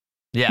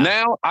 Yeah.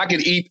 Now I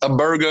could eat a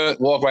burger,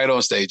 walk right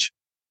on stage.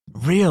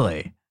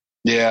 Really?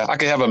 Yeah, I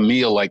could have a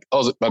meal like,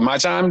 by my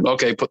time?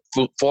 Okay, put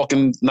fork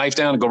and knife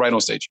down and go right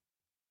on stage.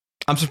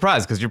 I'm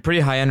surprised because you're pretty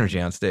high energy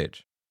on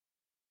stage.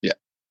 Yeah.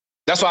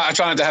 That's why I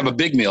try not to have a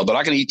big meal, but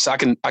I can eat. I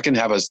can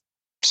have a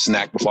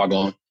snack before I go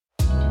on.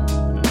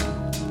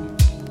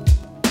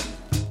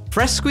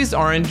 Fresh squeezed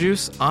orange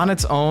juice on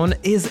its own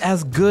is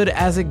as good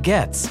as it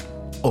gets.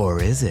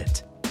 Or is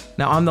it?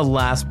 Now, I'm the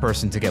last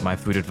person to get my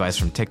food advice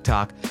from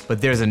TikTok,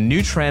 but there's a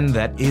new trend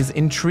that is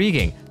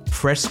intriguing.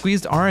 Fresh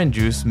squeezed orange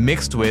juice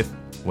mixed with,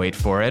 wait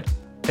for it,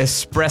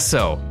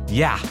 espresso.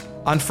 Yeah.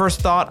 On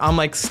first thought, I'm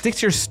like, stick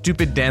to your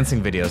stupid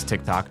dancing videos,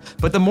 TikTok.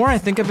 But the more I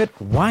think of it,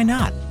 why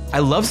not? I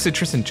love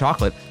citrus and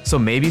chocolate, so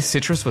maybe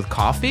citrus with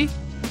coffee?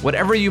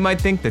 Whatever you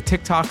might think, the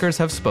TikTokers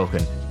have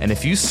spoken. And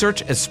if you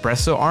search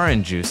espresso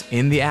orange juice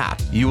in the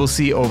app, you will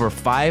see over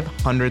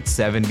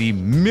 570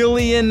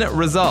 million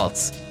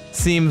results.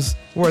 Seems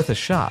worth a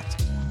shot.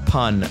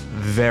 Pun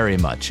very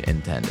much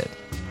intended.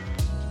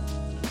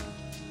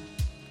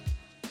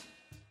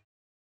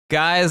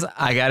 Guys,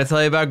 I gotta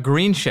tell you about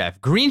Green Chef.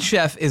 Green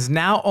Chef is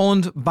now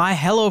owned by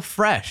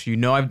HelloFresh. You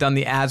know I've done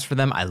the ads for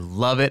them. I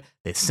love it.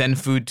 They send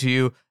food to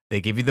you.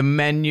 They give you the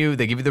menu.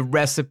 They give you the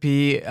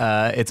recipe.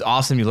 It's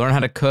awesome. You learn how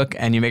to cook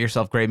and you make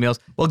yourself great meals.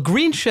 Well,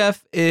 Green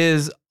Chef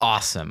is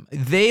awesome.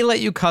 They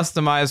let you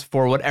customize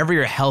for whatever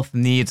your health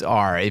needs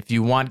are. If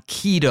you want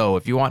keto,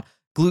 if you want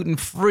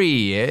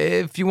gluten-free,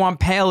 if you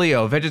want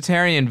paleo,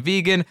 vegetarian,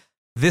 vegan,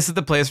 this is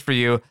the place for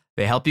you.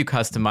 They help you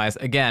customize.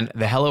 Again,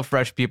 the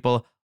HelloFresh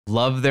people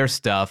love their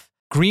stuff.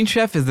 Green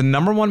Chef is the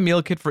 #1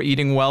 meal kit for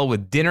eating well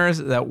with dinners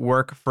that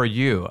work for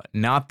you,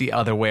 not the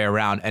other way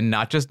around. And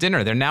not just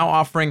dinner. They're now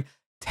offering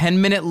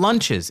 10-minute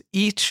lunches.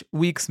 Each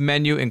week's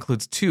menu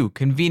includes 2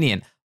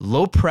 convenient,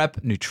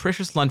 low-prep,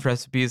 nutritious lunch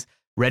recipes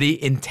ready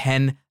in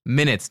 10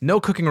 minutes.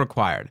 No cooking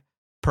required.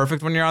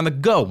 Perfect when you're on the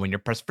go, when you're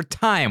pressed for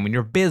time, when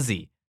you're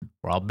busy.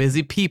 We're all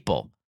busy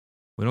people.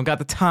 We don't got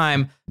the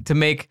time to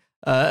make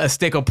a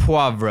steak au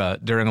poivre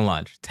during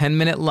lunch.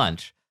 10-minute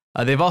lunch.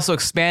 They've also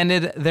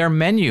expanded their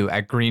menu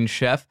at Green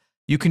Chef.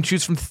 You can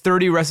choose from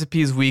 30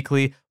 recipes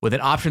weekly with an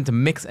option to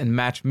mix and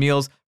match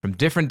meals from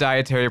different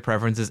dietary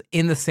preferences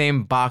in the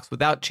same box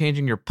without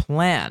changing your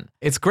plan.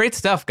 It's great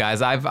stuff,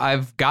 guys.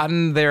 I've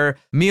gotten their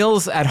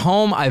meals at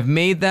home. I've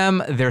made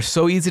them. They're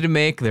so easy to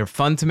make. They're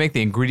fun to make.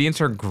 The ingredients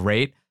are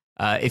great.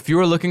 If you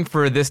are looking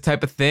for this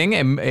type of thing,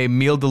 a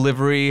meal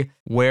delivery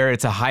where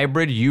it's a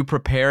hybrid, you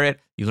prepare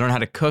it, you learn how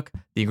to cook,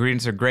 the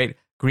ingredients are great,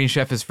 Green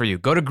Chef is for you.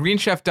 Go to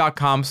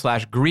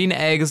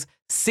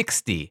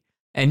greenchef.com/greeneggs60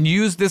 and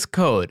use this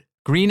code,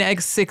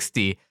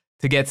 greeneggs60,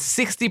 to get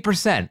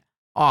 60%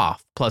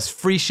 off plus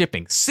free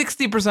shipping.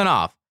 60%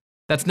 off.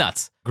 That's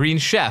nuts.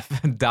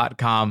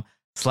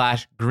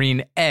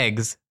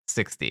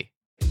 greenchef.com/greeneggs60.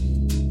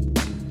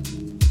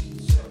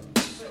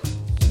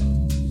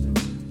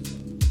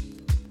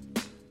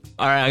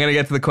 All right, I'm going to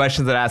get to the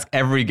questions that I ask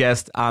every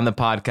guest on the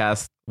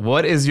podcast.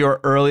 What is your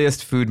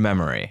earliest food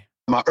memory?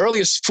 My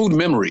earliest food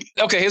memory.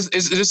 Okay, this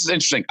is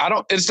interesting.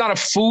 It's not a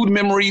food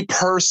memory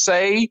per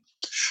se.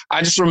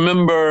 I just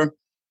remember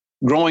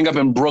growing up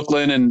in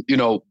Brooklyn and,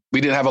 we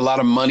didn't have a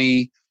lot of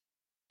money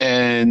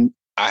and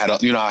I have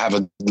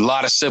a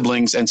lot of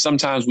siblings and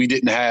sometimes we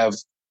didn't have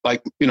my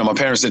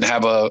parents didn't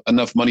have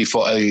enough money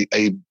for a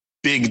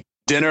big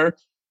dinner.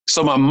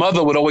 So my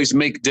mother would always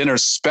make dinner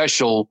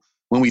special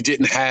when we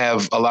didn't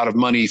have a lot of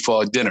money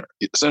for dinner.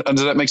 Does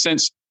that make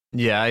sense?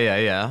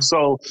 Yeah.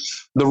 So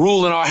the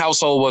rule in our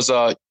household was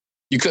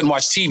you couldn't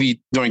watch TV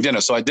during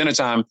dinner. So at dinner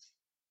time,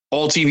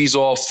 all TVs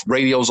off,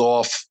 radios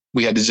off.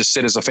 We had to just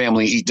sit as a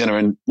family, eat dinner,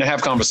 and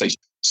have conversation.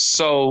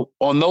 So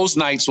on those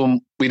nights when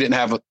we didn't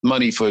have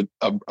money for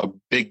a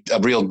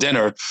real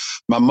dinner,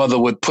 my mother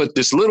would put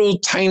this little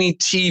tiny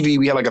TV.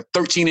 We had like a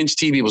 13-inch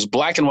TV. It was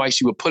black and white.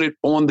 She would put it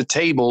on the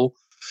table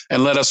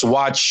and let us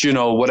watch,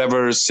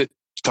 whatever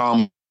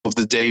sitcom of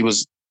the day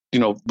was,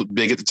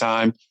 big at the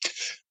time.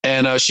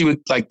 And she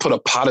would like put a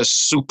pot of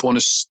soup on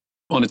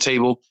the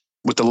table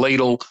with the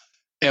ladle.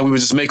 And we would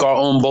just make our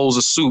own bowls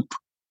of soup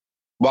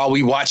while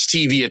we watched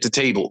TV at the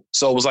table.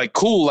 So it was like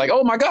cool, like,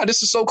 oh my God,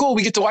 this is so cool.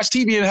 We get to watch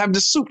TV and have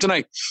this soup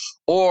tonight.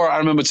 Or I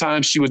remember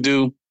times she would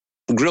do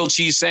grilled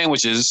cheese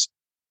sandwiches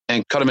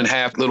and cut them in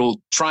half,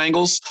 little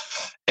triangles,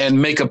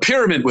 and make a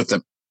pyramid with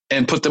them.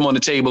 and put them on the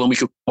table and we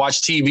could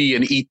watch TV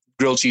and eat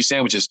grilled cheese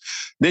sandwiches.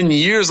 Then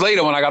years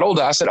later, when I got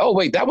older, I said, oh,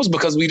 wait, that was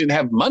because we didn't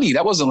have money.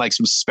 That wasn't like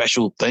some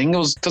special thing. It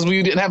was because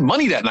we didn't have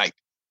money that night.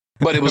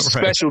 But it was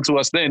Right. special to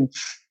us then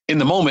in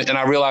the moment. And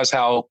I realized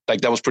how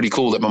like that was pretty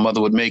cool that my mother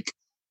would make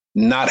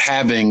not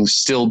having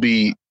still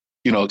be,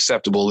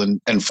 acceptable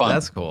and fun.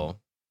 That's cool.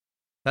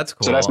 That's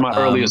cool. So that's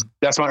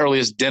my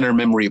earliest dinner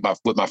memory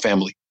with my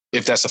family.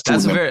 If that's a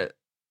food memory.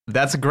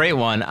 That's a great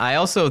one. I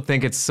also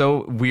think it's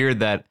so weird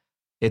that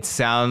it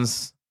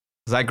sounds,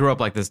 because I grew up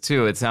like this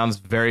too, it sounds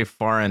very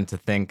foreign to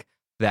think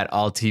that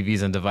all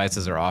TVs and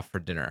devices are off for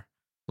dinner.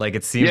 Like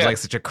it seems like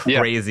such a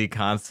crazy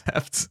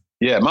concept.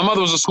 Yeah, my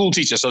mother was a school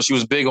teacher, so she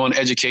was big on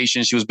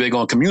education. She was big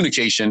on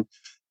communication,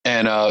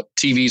 and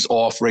TVs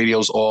off,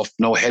 radios off,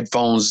 no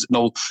headphones,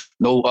 no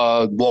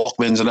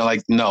Walkmans, and they're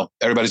like, no,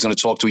 everybody's going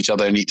to talk to each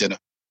other and eat dinner.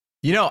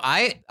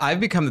 I've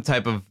become the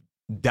type of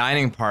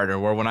dining partner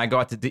where when I go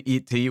out to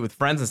eat with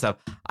friends and stuff,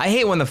 I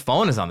hate when the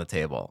phone is on the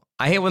table.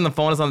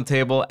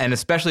 And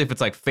especially if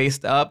it's like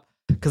faced up,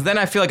 because then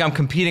I feel like I'm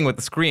competing with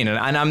the screen,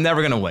 and I'm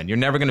never going to win. You're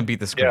never going to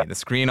beat the screen. Yeah. The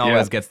screen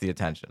always gets the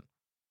attention.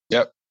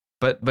 Yep.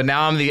 But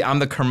now I'm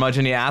the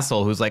curmudgeon-y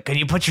asshole who's like, can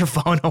you put your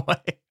phone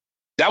away?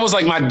 That was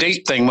like my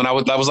date thing that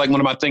was like one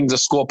of my things to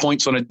score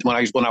points on it when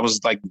I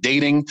was like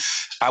dating.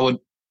 I would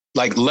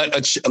like let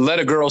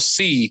a girl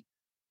see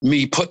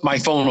me put my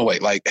phone away.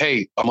 Like,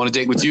 hey, I'm on a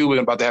date with you.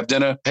 We're about to have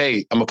dinner.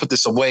 Hey, I'm gonna put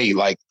this away.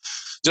 Like,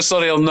 just so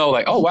they'll know,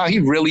 like, oh wow, he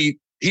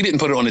didn't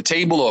put it on the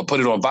table or put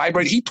it on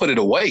vibrate. He put it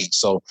away.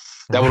 So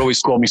that would always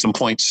score me some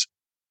points.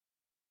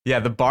 Yeah,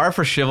 the bar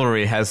for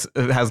chivalry has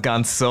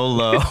gone so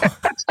low.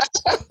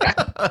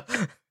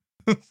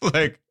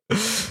 Like,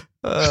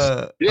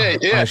 and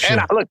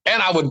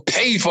I would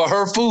pay for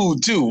her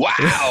food too.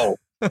 Wow.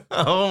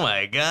 Oh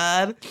my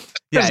God.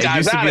 This Yeah,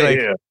 guy's out of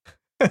here.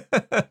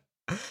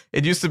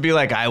 It used to be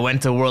like I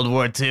went to World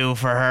War II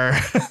for her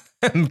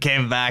and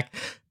came back.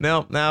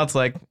 No, now it's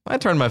like I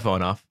turned my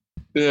phone off.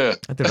 Yeah.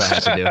 I did what I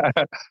had to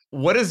do.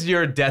 What is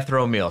your death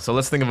row meal? So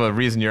let's think of a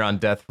reason you're on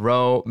death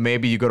row.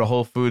 Maybe you go to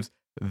Whole Foods.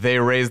 They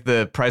raised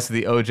the price of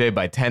the OJ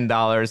by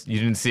 $10. You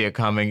didn't see it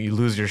coming. You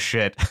lose your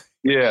shit.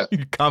 Yeah.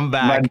 You come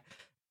back,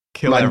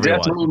 kill my everyone.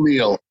 death row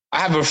meal. I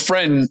have a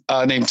friend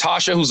named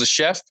Tasha who's a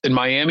chef in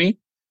Miami,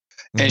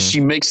 and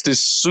she makes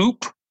this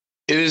soup.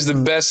 It is the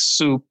best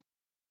soup.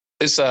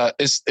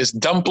 It's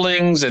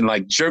dumplings and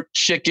like jerk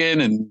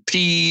chicken and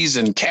peas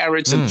and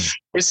carrots and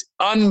it's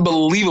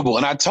unbelievable.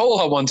 And I told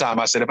her one time,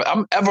 I said, if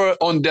I'm ever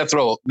on death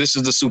row, this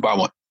is the soup I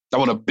want. I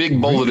want a big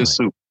bowl of this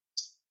soup.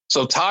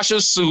 So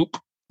Tasha's soup.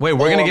 Wait,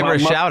 we're gonna give her a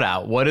shout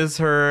out. What is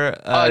her?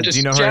 Do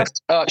you know her?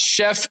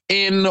 Chef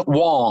In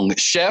Wong.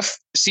 Chef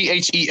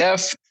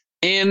CHEF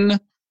in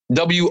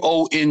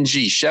WONG.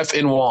 Chef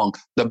In Wong.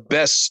 The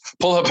best.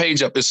 Pull her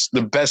page up. It's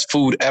the best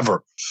food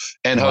ever,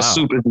 and her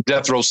soup is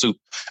death row soup.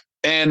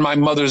 And my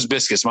mother's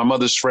biscuits. My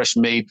mother's fresh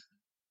made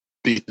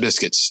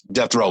biscuits.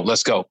 Death row.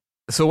 Let's go.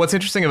 So what's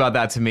interesting about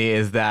that to me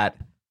is that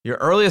your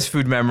earliest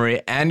food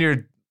memory and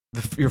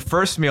your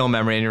first meal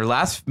memory and your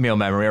last meal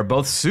memory are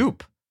both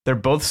soup. They're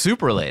both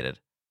soup related.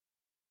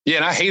 Yeah,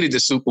 and I hated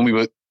the soup when we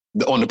were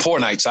on the poor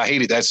nights. I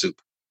hated that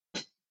soup.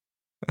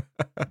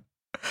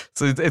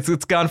 So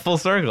it's gone full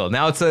circle.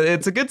 Now it's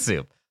a good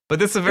soup. But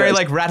this is a very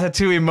like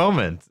Ratatouille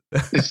moment.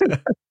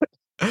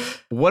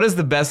 What is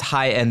the best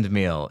high-end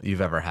meal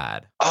you've ever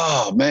had?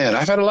 Oh man,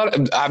 I've had a lot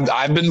of.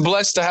 I've been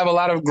blessed to have a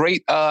lot of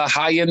great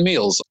high-end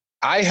meals.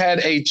 I had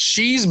a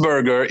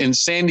cheeseburger in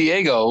San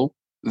Diego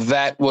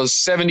that was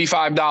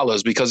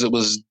 $75 because it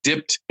was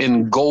dipped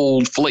in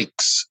gold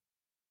flakes.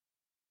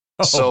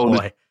 Oh, so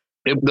boy.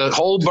 The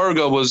whole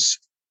burger was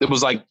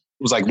like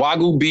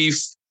Wagyu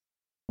beef,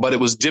 but it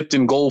was dipped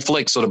in gold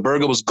flakes. So the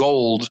burger was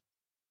gold,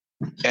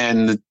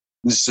 and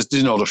it's just,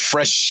 the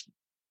fresh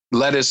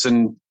lettuce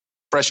and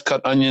fresh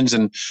cut onions,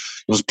 and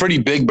it was a pretty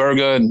big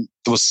burger. And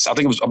I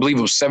believe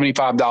it was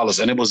 $75,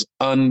 and it was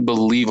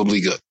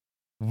unbelievably good.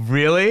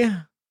 Really?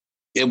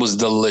 It was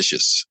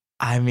delicious.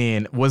 I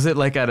mean, was it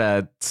like at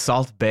a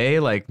Salt Bay,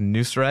 like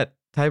Nusret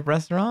type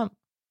restaurant?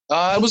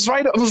 It was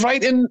right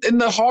in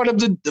the heart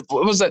of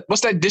what was that?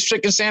 What's that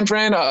district in San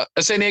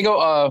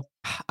Diego?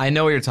 I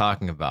know what you're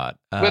talking about.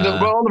 Where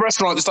all the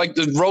restaurants, it's like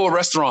the row of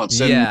restaurants.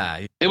 And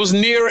yeah. It was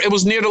near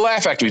the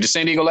Laugh Factory, the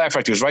San Diego Laugh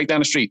Factory. It was right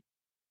down the street.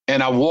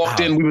 And I walked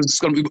in.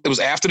 It was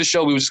after the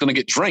show. We were just gonna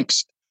get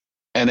drinks,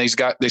 and they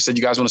said,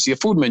 "You guys want to see a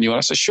food menu?" And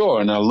I said, "Sure."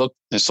 And I looked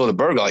and saw the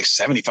burger, like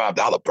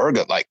 $75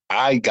 burger. Like,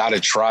 I gotta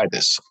try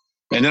this.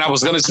 And then I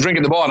was gonna drink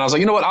at the bar, and I was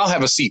like, you know what? I'll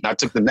have a seat. And I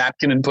took the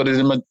napkin and put it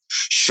in my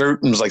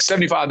shirt, and it was like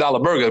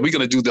 $75 burger. We're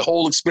gonna do the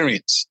whole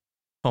experience.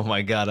 Oh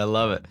my God, I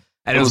love it.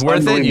 And it was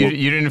worth it.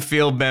 You didn't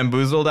feel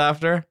bamboozled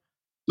after?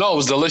 No, it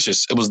was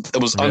delicious. It was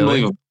really?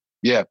 unbelievable.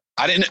 Yeah,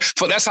 I didn't.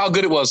 But that's how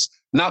good it was.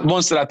 Not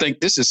once did I think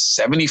this is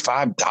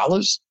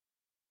 $75.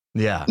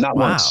 Yeah, not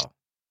once.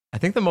 I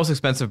think the most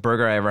expensive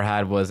burger I ever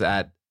had was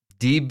at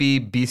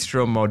DB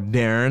Bistro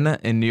Moderne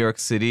in New York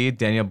City,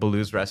 Daniel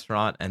Boulud's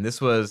restaurant, and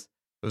it was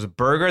a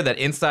burger that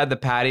inside the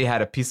patty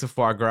had a piece of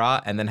foie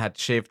gras and then had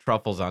shaved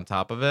truffles on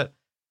top of it.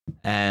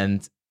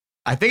 And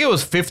I think it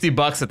was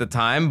 $50 at the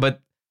time,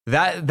 but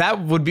that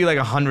would be like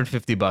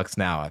 $150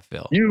 now, I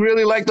feel. You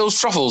really like those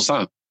truffles,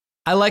 huh?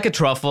 I like a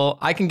truffle.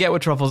 I can get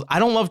with truffles. I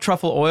don't love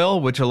truffle oil,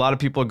 which a lot of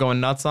people are going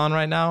nuts on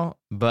right now.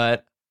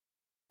 But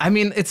I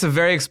mean, it's a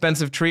very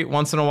expensive treat.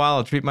 Once in a while,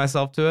 I'll treat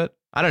myself to it.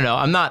 I don't know.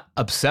 I'm not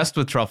obsessed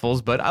with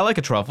truffles, but I like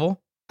a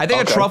truffle. I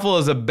think a truffle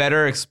is a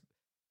better...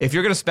 if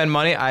you're going to spend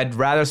money, I'd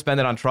rather spend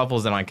it on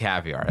truffles than on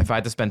caviar. If I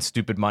had to spend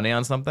stupid money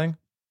on something.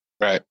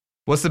 Right.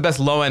 What's the best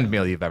low-end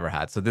meal you've ever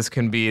had? So this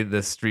can be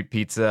the street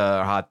pizza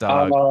or hot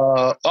dog.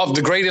 Of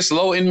the greatest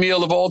low-end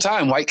meal of all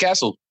time, White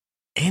Castle.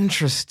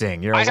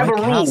 Interesting. I have a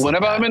rule.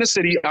 Whenever I'm in a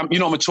city, I'm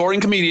a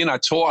touring comedian.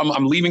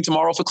 I'm leaving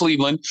tomorrow for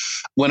Cleveland.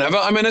 Whenever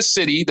I'm in a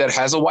city that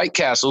has a White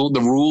Castle,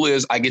 the rule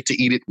is I get to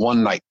eat it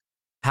one night.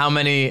 How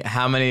many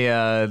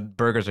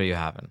burgers are you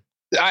having?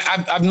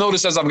 I've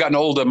noticed as I've gotten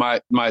older,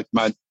 my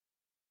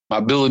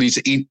ability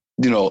to eat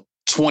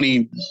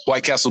 20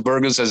 White Castle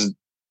burgers has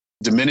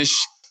diminished.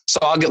 So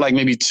I'll get like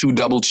maybe 2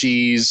 double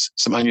cheese,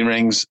 some onion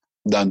rings,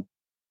 done.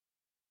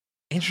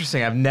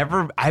 Interesting.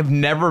 I've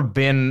never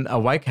been a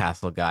White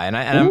Castle guy, and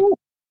I'm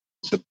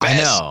the best. I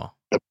know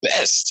the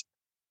best.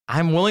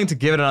 I'm willing to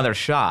give it another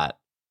shot.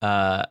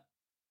 I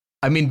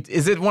mean,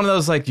 is it one of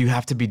those like you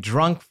have to be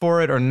drunk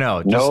for it or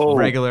no? Just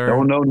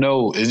regular.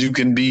 No. You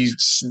can be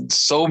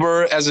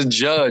sober as a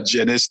judge,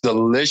 and it's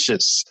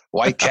delicious.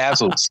 White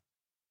Castles.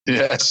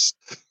 Yes.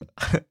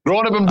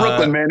 Growing up in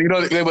Brooklyn, man,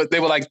 they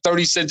were like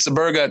 30 cents a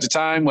burger at the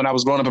time when I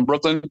was growing up in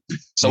Brooklyn.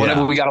 So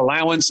whenever we got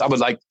allowance, I would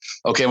like,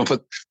 okay, I'm gonna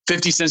put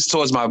 50 cents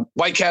towards my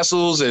White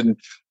Castles, and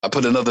I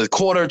put another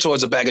quarter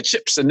towards a bag of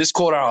chips, and this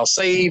quarter I'll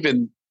save.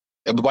 And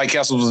the White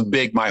Castles was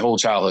big my whole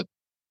childhood.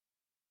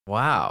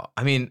 Wow.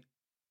 I mean,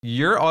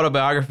 your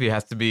autobiography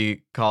has to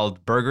be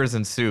called Burgers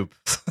and Soup.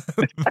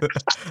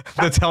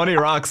 The Tony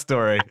Rock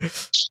story.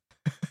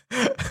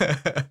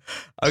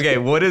 Okay,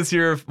 what is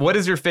your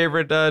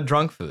favorite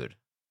drunk food?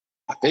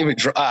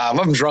 If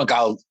I'm drunk,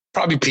 I'll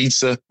probably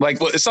pizza. Like,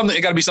 it's something.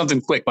 It got to be something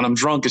quick. When I'm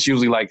drunk, it's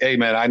usually like, hey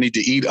man, I need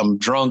to eat. I'm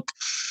drunk.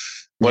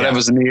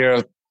 Whatever's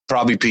near,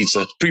 probably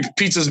pizza.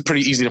 Pizza's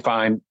pretty easy to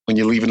find when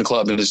you're leaving the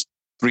club and it's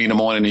 3 a.m.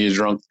 and you're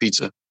drunk.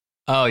 Pizza.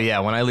 Oh yeah,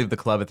 when I leave the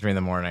club at 3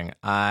 a.m,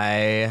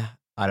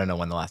 I don't know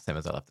when the last time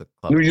was I left the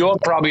club. New York,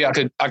 probably I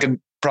could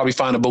probably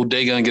find a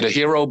bodega and get a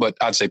hero, but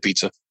I'd say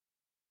pizza.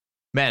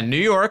 Man, New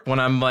York, when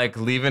I'm like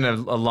leaving a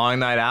long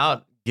night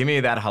out, give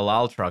me that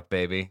halal truck,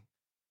 baby.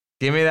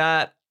 Give me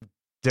that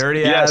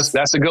dirty ass. Yes,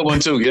 that's a good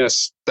one too.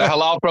 Yes. That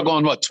halal truck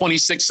on what,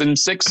 26 and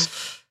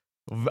 6?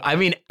 I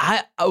mean,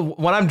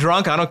 when I'm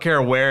drunk, I don't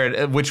care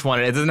which one.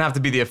 It doesn't have to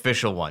be the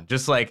official one.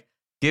 Just like,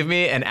 give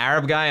me an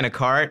Arab guy in a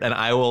cart and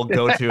I will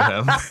go to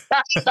him.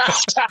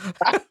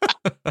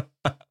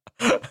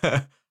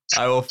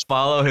 I will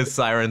follow his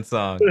siren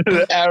song.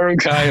 The Arab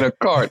guy in a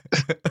cart.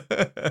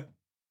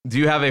 Do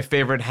you have a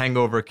favorite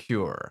hangover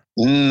cure?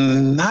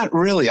 Not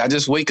really. I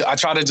just wake up. I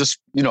try to just,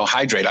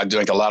 hydrate. I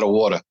drink a lot of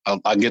water.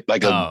 I get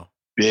like a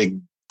big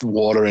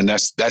water, and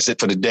that's it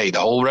for the day. The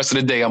whole rest of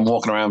the day, I'm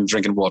walking around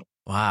drinking water.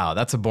 Wow,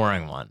 that's a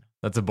boring one.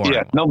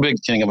 Yeah, no big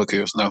hangover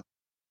cures, no.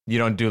 You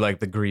don't do like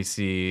the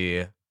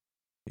greasy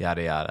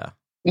yada yada?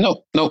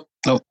 No.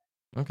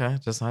 Okay,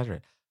 just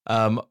hydrate.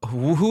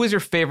 Who is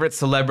your favorite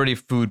celebrity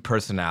food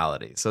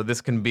personality? So this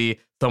can be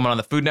someone on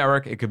the Food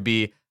Network. It could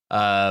be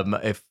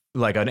if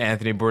like an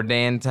Anthony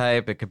Bourdain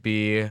type. It could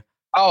be.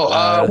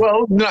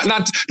 Well,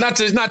 not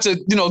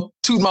to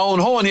toot my own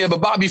horn here, but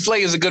Bobby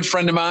Flay is a good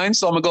friend of mine,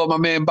 so I'm gonna go with my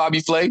man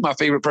Bobby Flay, my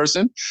favorite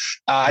person.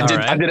 I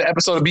did an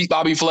episode of Beat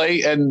Bobby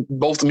Flay, and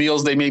both the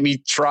meals they made me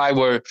try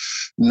were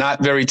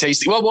not very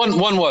tasty. Well,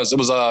 one was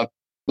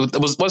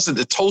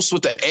the toast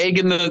with the egg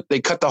in they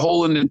cut the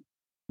hole in the.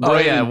 Oh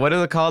yeah, what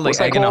is it called? Like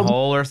egg in a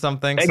hole or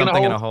something?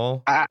 Something in a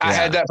hole. I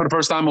had that for the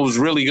first time. It was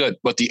really good.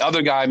 But the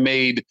other guy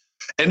made,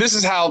 and this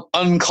is how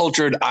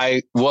uncultured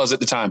I was at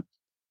the time,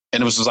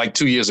 and it was like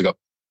 2 years ago.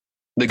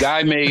 The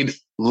guy made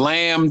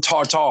lamb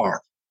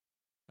tartare.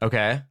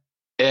 Okay.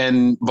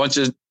 And a bunch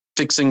of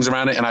fixings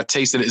around it, and I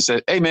tasted it and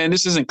said, "Hey man,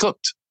 this isn't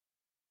cooked."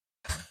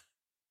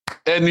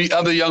 And the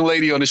other young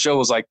lady on the show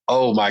was like,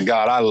 "Oh my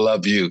God, I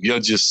love you. You're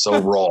just so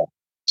raw."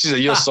 She said,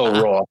 "You're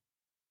so raw."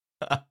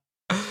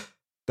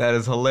 That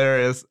is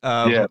hilarious.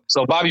 Yeah.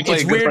 So Bobby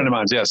Flay, good friend of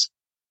mine. Yes.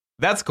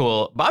 That's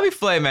cool. Bobby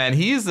Flay, man,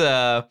 he is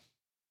a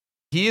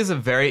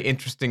very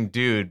interesting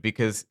dude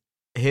because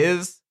he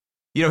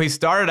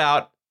started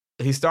out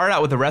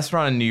with a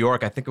restaurant in New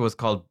York. I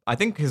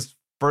think his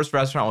first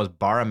restaurant was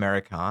Bar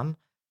American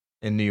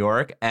in New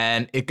York,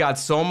 and it got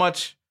so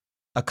much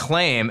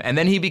acclaim. And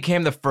then he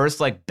became the first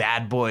like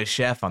bad boy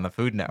chef on the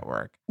Food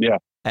Network. Yeah.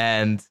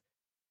 And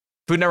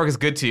Food Network is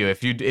good to you.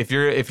 If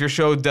your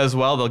show does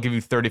well, they'll give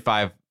you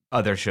 35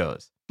 other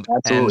shows.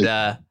 Absolutely.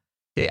 And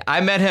I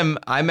met him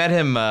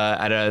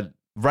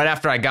right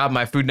after I got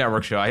my Food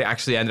Network show. I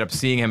actually ended up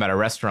seeing him at a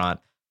restaurant,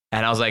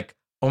 and I was like,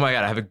 oh my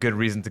God, I have a good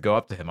reason to go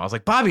up to him. I was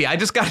like, Bobby, I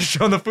just got a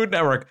show on the Food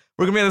Network.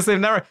 We're gonna be on the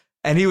same network.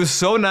 And he was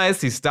so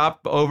nice. He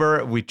stopped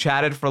over. We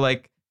chatted for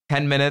like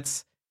 10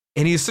 minutes,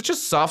 and he's such a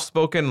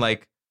soft-spoken,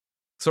 like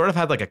sort of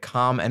had like a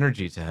calm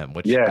energy to him,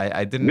 which Yeah.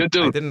 I didn't. Good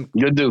dude. I didn't.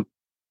 Good dude.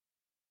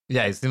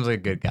 Yeah, he seems like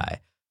a good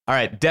guy. All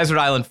right, desert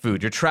island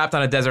food. You're trapped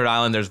on a desert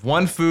island. There's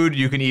one food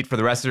you can eat for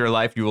the rest of your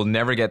life. You will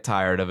never get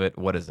tired of it.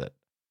 What is it?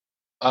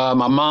 My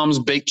mom's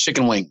baked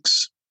chicken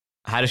wings.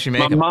 How does she My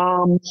make it?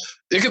 mom,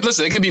 it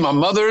could be my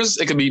mother's,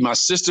 it could be my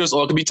sister's,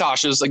 or it could be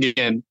Tasha's.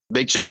 Again,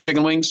 baked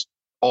chicken wings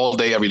all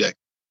day, every day.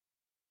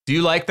 Do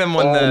you like them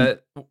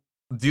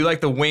do you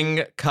like the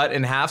wing cut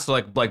in half, so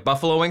like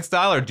buffalo wing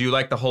style, or do you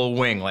like the whole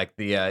wing, like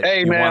the?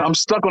 Hey man, I'm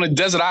stuck on a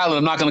desert island.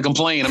 I'm not going to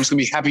complain. I'm just going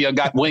to be happy I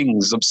got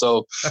wings.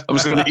 So I'm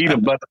just going to eat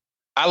them. But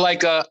I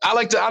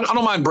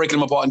don't mind breaking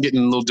them apart and getting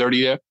a little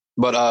dirty there.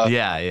 But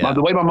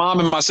the way my mom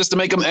and my sister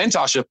make them, and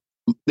Tasha,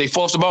 they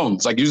fall off the bone.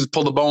 It's like you just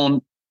pull the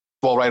bone,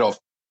 fall right off.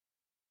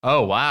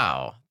 Oh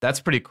wow,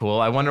 that's pretty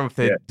cool. I wonder if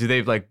do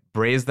they like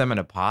braise them in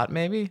a pot,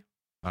 maybe?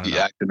 I don't know.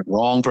 Acting the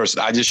wrong person.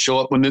 I just show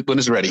up when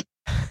it's ready.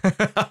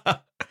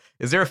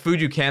 Is there a food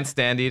you can't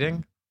stand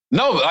eating?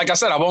 No, like I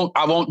said, I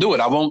won't do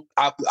it.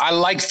 I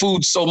like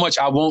food so much.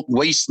 I won't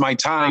waste my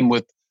time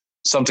with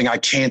something I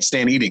can't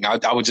stand eating.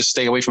 I would just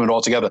stay away from it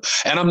altogether.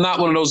 And I'm not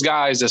one of those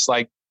guys that's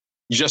like,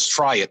 just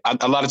try it.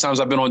 A lot of times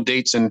I've been on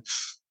dates and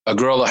a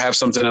girl will have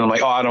something and I'm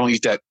like, oh, I don't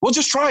eat that. Well,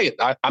 just try it.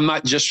 I'm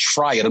not just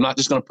try it. I'm not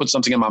just going to put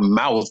something in my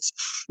mouth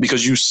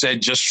because you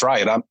said just try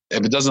it.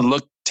 If it doesn't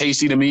look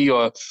tasty to me,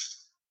 or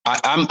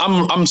I'm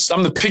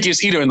the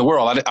pickiest eater in the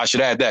world. I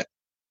should add that.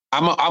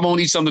 I won't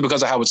eat something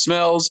because of how it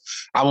smells.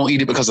 I won't eat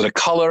it because of the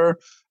color.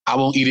 I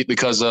won't eat it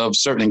because of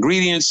certain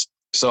ingredients.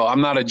 So I'm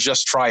not a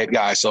just try it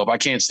guy. So if I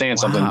can't stand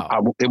something,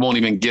 it won't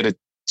even get a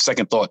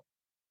second thought.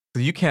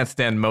 So you can't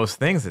stand most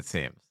things, it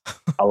seems.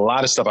 A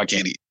lot of stuff I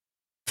can't eat.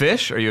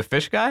 Fish? Are you a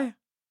fish guy?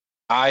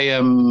 I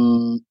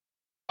am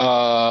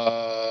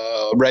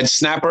red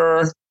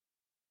snapper,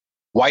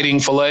 whiting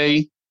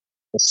fillet,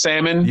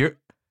 salmon.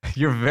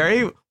 You're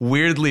very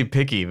weirdly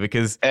picky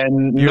because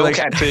and no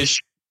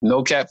catfish.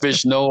 No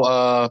catfish,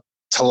 no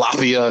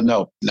tilapia,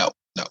 no.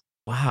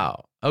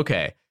 Wow.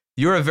 Okay.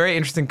 You're a very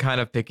interesting kind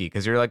of picky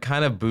because you're like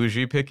kind of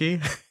bougie picky.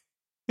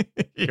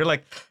 You're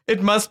like,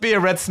 it must be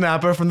a red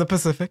snapper from the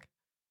Pacific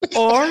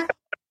or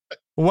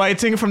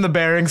whiting from the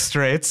Bering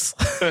Straits.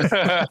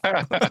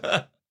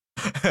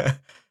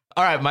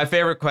 All right. My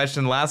favorite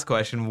question, last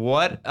question.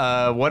 What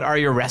are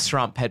your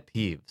restaurant pet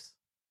peeves?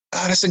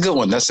 That's a good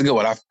one. So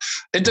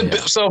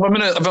if I'm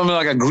in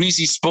like a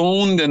greasy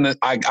spoon, then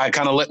I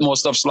kind of let more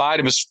stuff slide.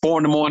 If it's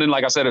 4 a.m,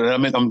 like I said,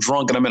 and I'm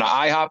drunk and I'm in an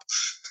IHOP,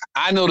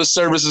 I know the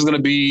service is going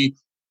to be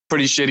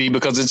pretty shitty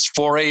because it's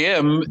 4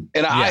 a.m.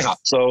 in an IHOP.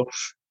 So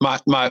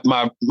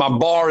my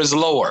bar is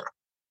lower.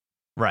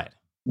 Right.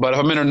 But if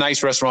I'm in a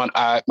nice restaurant,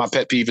 my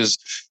pet peeve is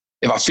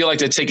if I feel like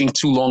they're taking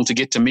too long to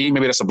get to me.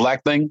 Maybe that's a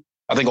black thing.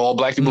 I think all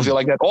black people feel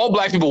like that. All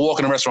black people walk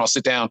in a restaurant,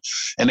 sit down,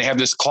 and they have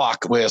this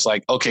clock where it's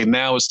like, okay,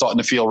 now it's starting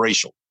to feel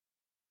racial.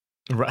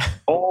 Right.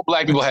 All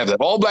black people have that.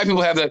 All black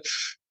people have that.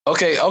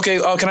 Okay.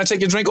 Can I take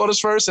your drink orders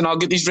first? And I'll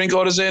get these drink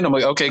orders in. I'm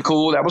like, okay,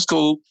 cool. That was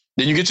cool.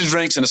 Then you get your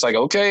drinks, and it's like,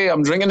 okay,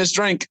 I'm drinking this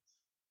drink.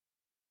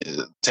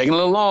 Taking a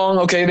little long.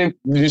 Okay. Then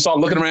you start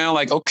looking around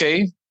like,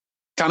 okay,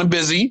 kind of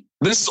busy.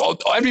 This is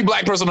every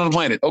black person on the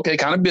planet. Okay,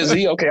 kind of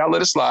busy. Okay, I'll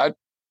let it slide.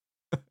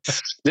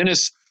 Then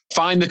it's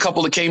find the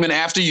couple that came in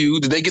after you.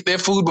 Did they get their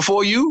food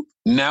before you?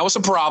 Now it's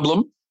a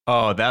problem.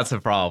 Oh, that's a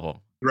problem.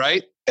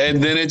 Right?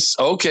 And then it's,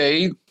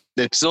 okay,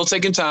 they're still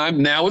taking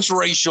time. Now it's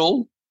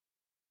racial.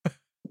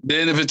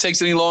 Then if it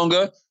takes any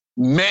longer,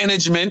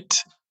 management.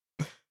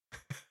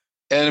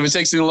 And if it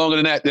takes any longer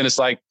than that, then it's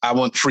like, I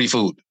want free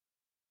food.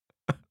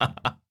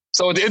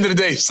 So at the end of the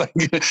day, it's like,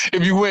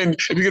 if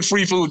you get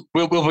free food,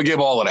 we'll forgive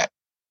all of that.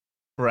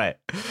 Right.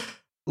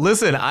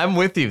 Listen, I'm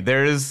with you.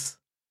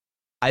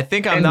 I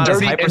think I'm not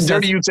as hypersensitive.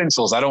 And dirty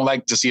utensils. I don't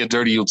like to see a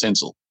dirty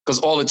utensil because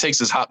all it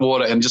takes is hot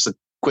water and just a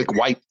quick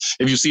wipe.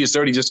 If you see it's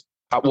dirty, just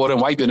hot water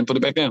and wipe it and put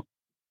it back down.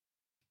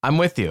 I'm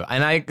with you.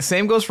 And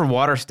same goes for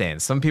water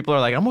stains. Some people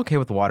are like, I'm okay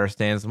with water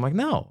stains. I'm like,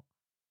 no,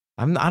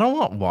 I don't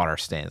want water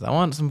stains. I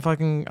want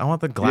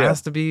the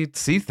glass to be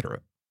see-through.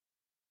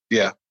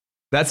 Yeah.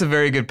 That's a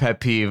very good pet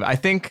peeve. I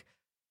think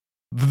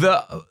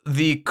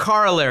the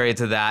corollary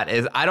to that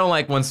is I don't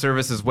like when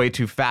service is way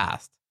too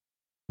fast.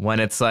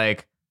 When it's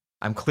like,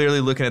 I'm clearly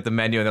looking at the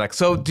menu and they're like,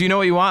 so do you know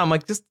what you want? I'm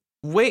like, just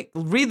wait,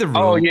 read the room.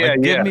 Oh, yeah,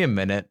 give me a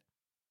minute.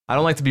 I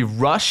don't like to be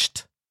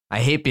rushed. I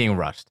hate being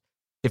rushed.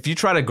 If you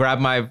try to grab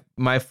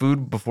my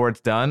food before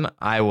it's done,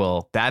 I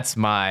will. Let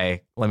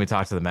me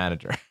talk to the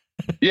manager.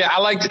 Yeah, I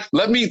like,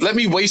 let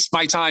me waste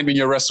my time in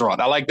your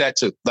restaurant. I like that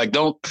too. Like,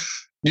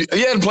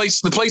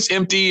 the plate's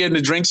empty and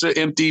the drinks are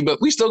empty,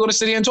 but we still going to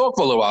sit here and talk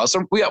for a little while.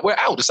 So we're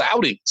out. It's an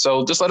outing.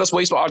 So just let us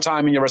waste our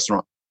time in your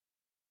restaurant.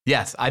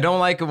 Yes, I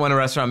don't like it when a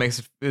restaurant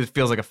it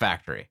feels like a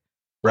factory.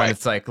 Right. When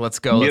it's like, let's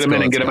go. Get them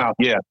in and get them out.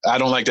 Yeah, I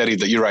don't like that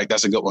either. You're right.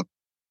 That's a good one.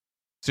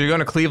 So you're going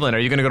to Cleveland. Are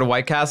you going to go to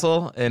White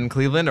Castle in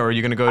Cleveland, or are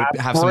you going to go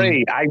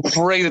I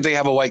pray that they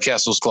have a White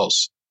Castle's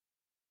close.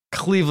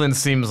 Cleveland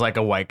seems like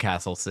a White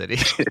Castle city.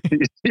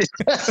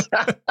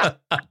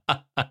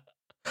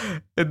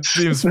 It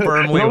seems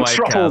firmly White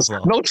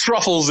Castle. No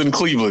truffles in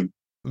Cleveland.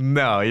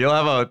 No, you'll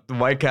have a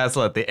White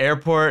Castle at the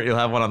airport. You'll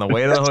have one on the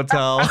way to the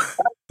hotel.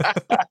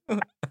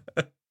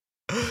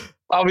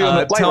 I'll be on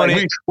the flight. Tony,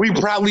 like, we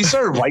proudly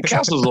serve White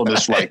Castles on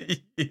this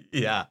flight.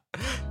 Yeah.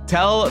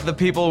 Tell the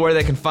people where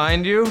they can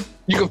find you.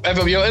 You can,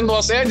 if you're in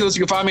Los Angeles,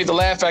 you can find me at the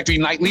Laugh Factory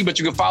nightly, but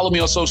you can follow me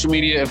on social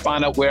media and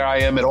find out where I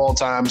am at all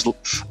times.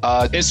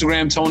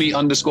 Instagram,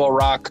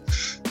 Tony_Rock,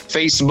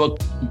 Facebook,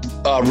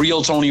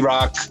 Real Tony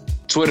Rock,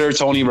 Twitter,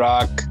 Tony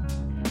Rock.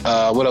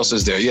 What else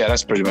is there? Yeah,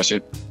 that's pretty much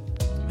it.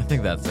 I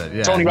think that's it.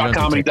 Yeah.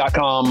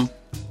 TonyRockComedy.com.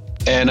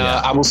 And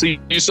I will see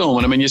you soon.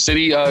 When I'm in your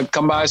city,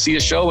 come by, see a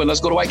show, and let's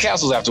go to White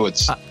Castles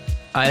afterwards.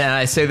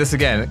 I say this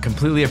again,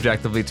 completely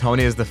objectively,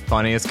 Tony is the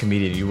funniest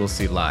comedian you will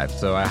see live.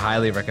 So I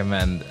highly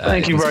recommend.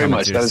 Thank you very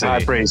much. That is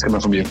high praise coming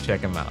from you.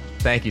 Check him out.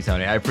 Thank you,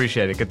 Tony. I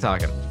appreciate it. Good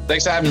talking.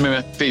 Thanks for having me,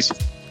 man. Peace.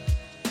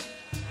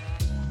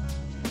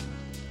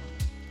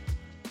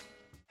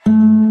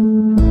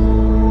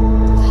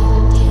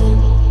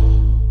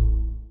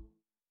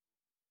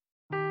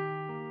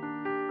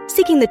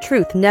 Seeking the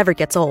truth never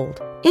gets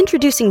old.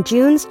 Introducing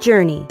June's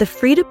Journey, the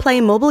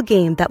free-to-play mobile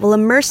game that will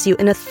immerse you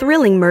in a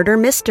thrilling murder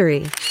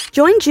mystery.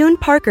 Join June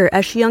Parker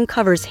as she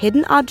uncovers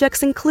hidden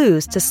objects and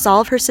clues to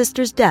solve her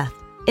sister's death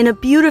in a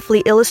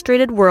beautifully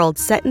illustrated world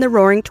set in the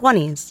Roaring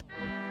 '20s.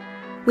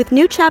 With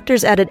new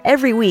chapters added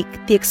every week,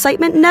 the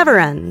excitement never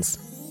ends.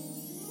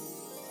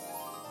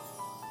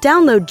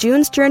 Download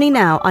June's Journey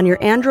now on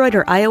your Android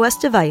or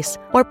iOS device,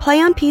 or play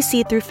on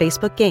PC through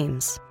Facebook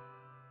Games.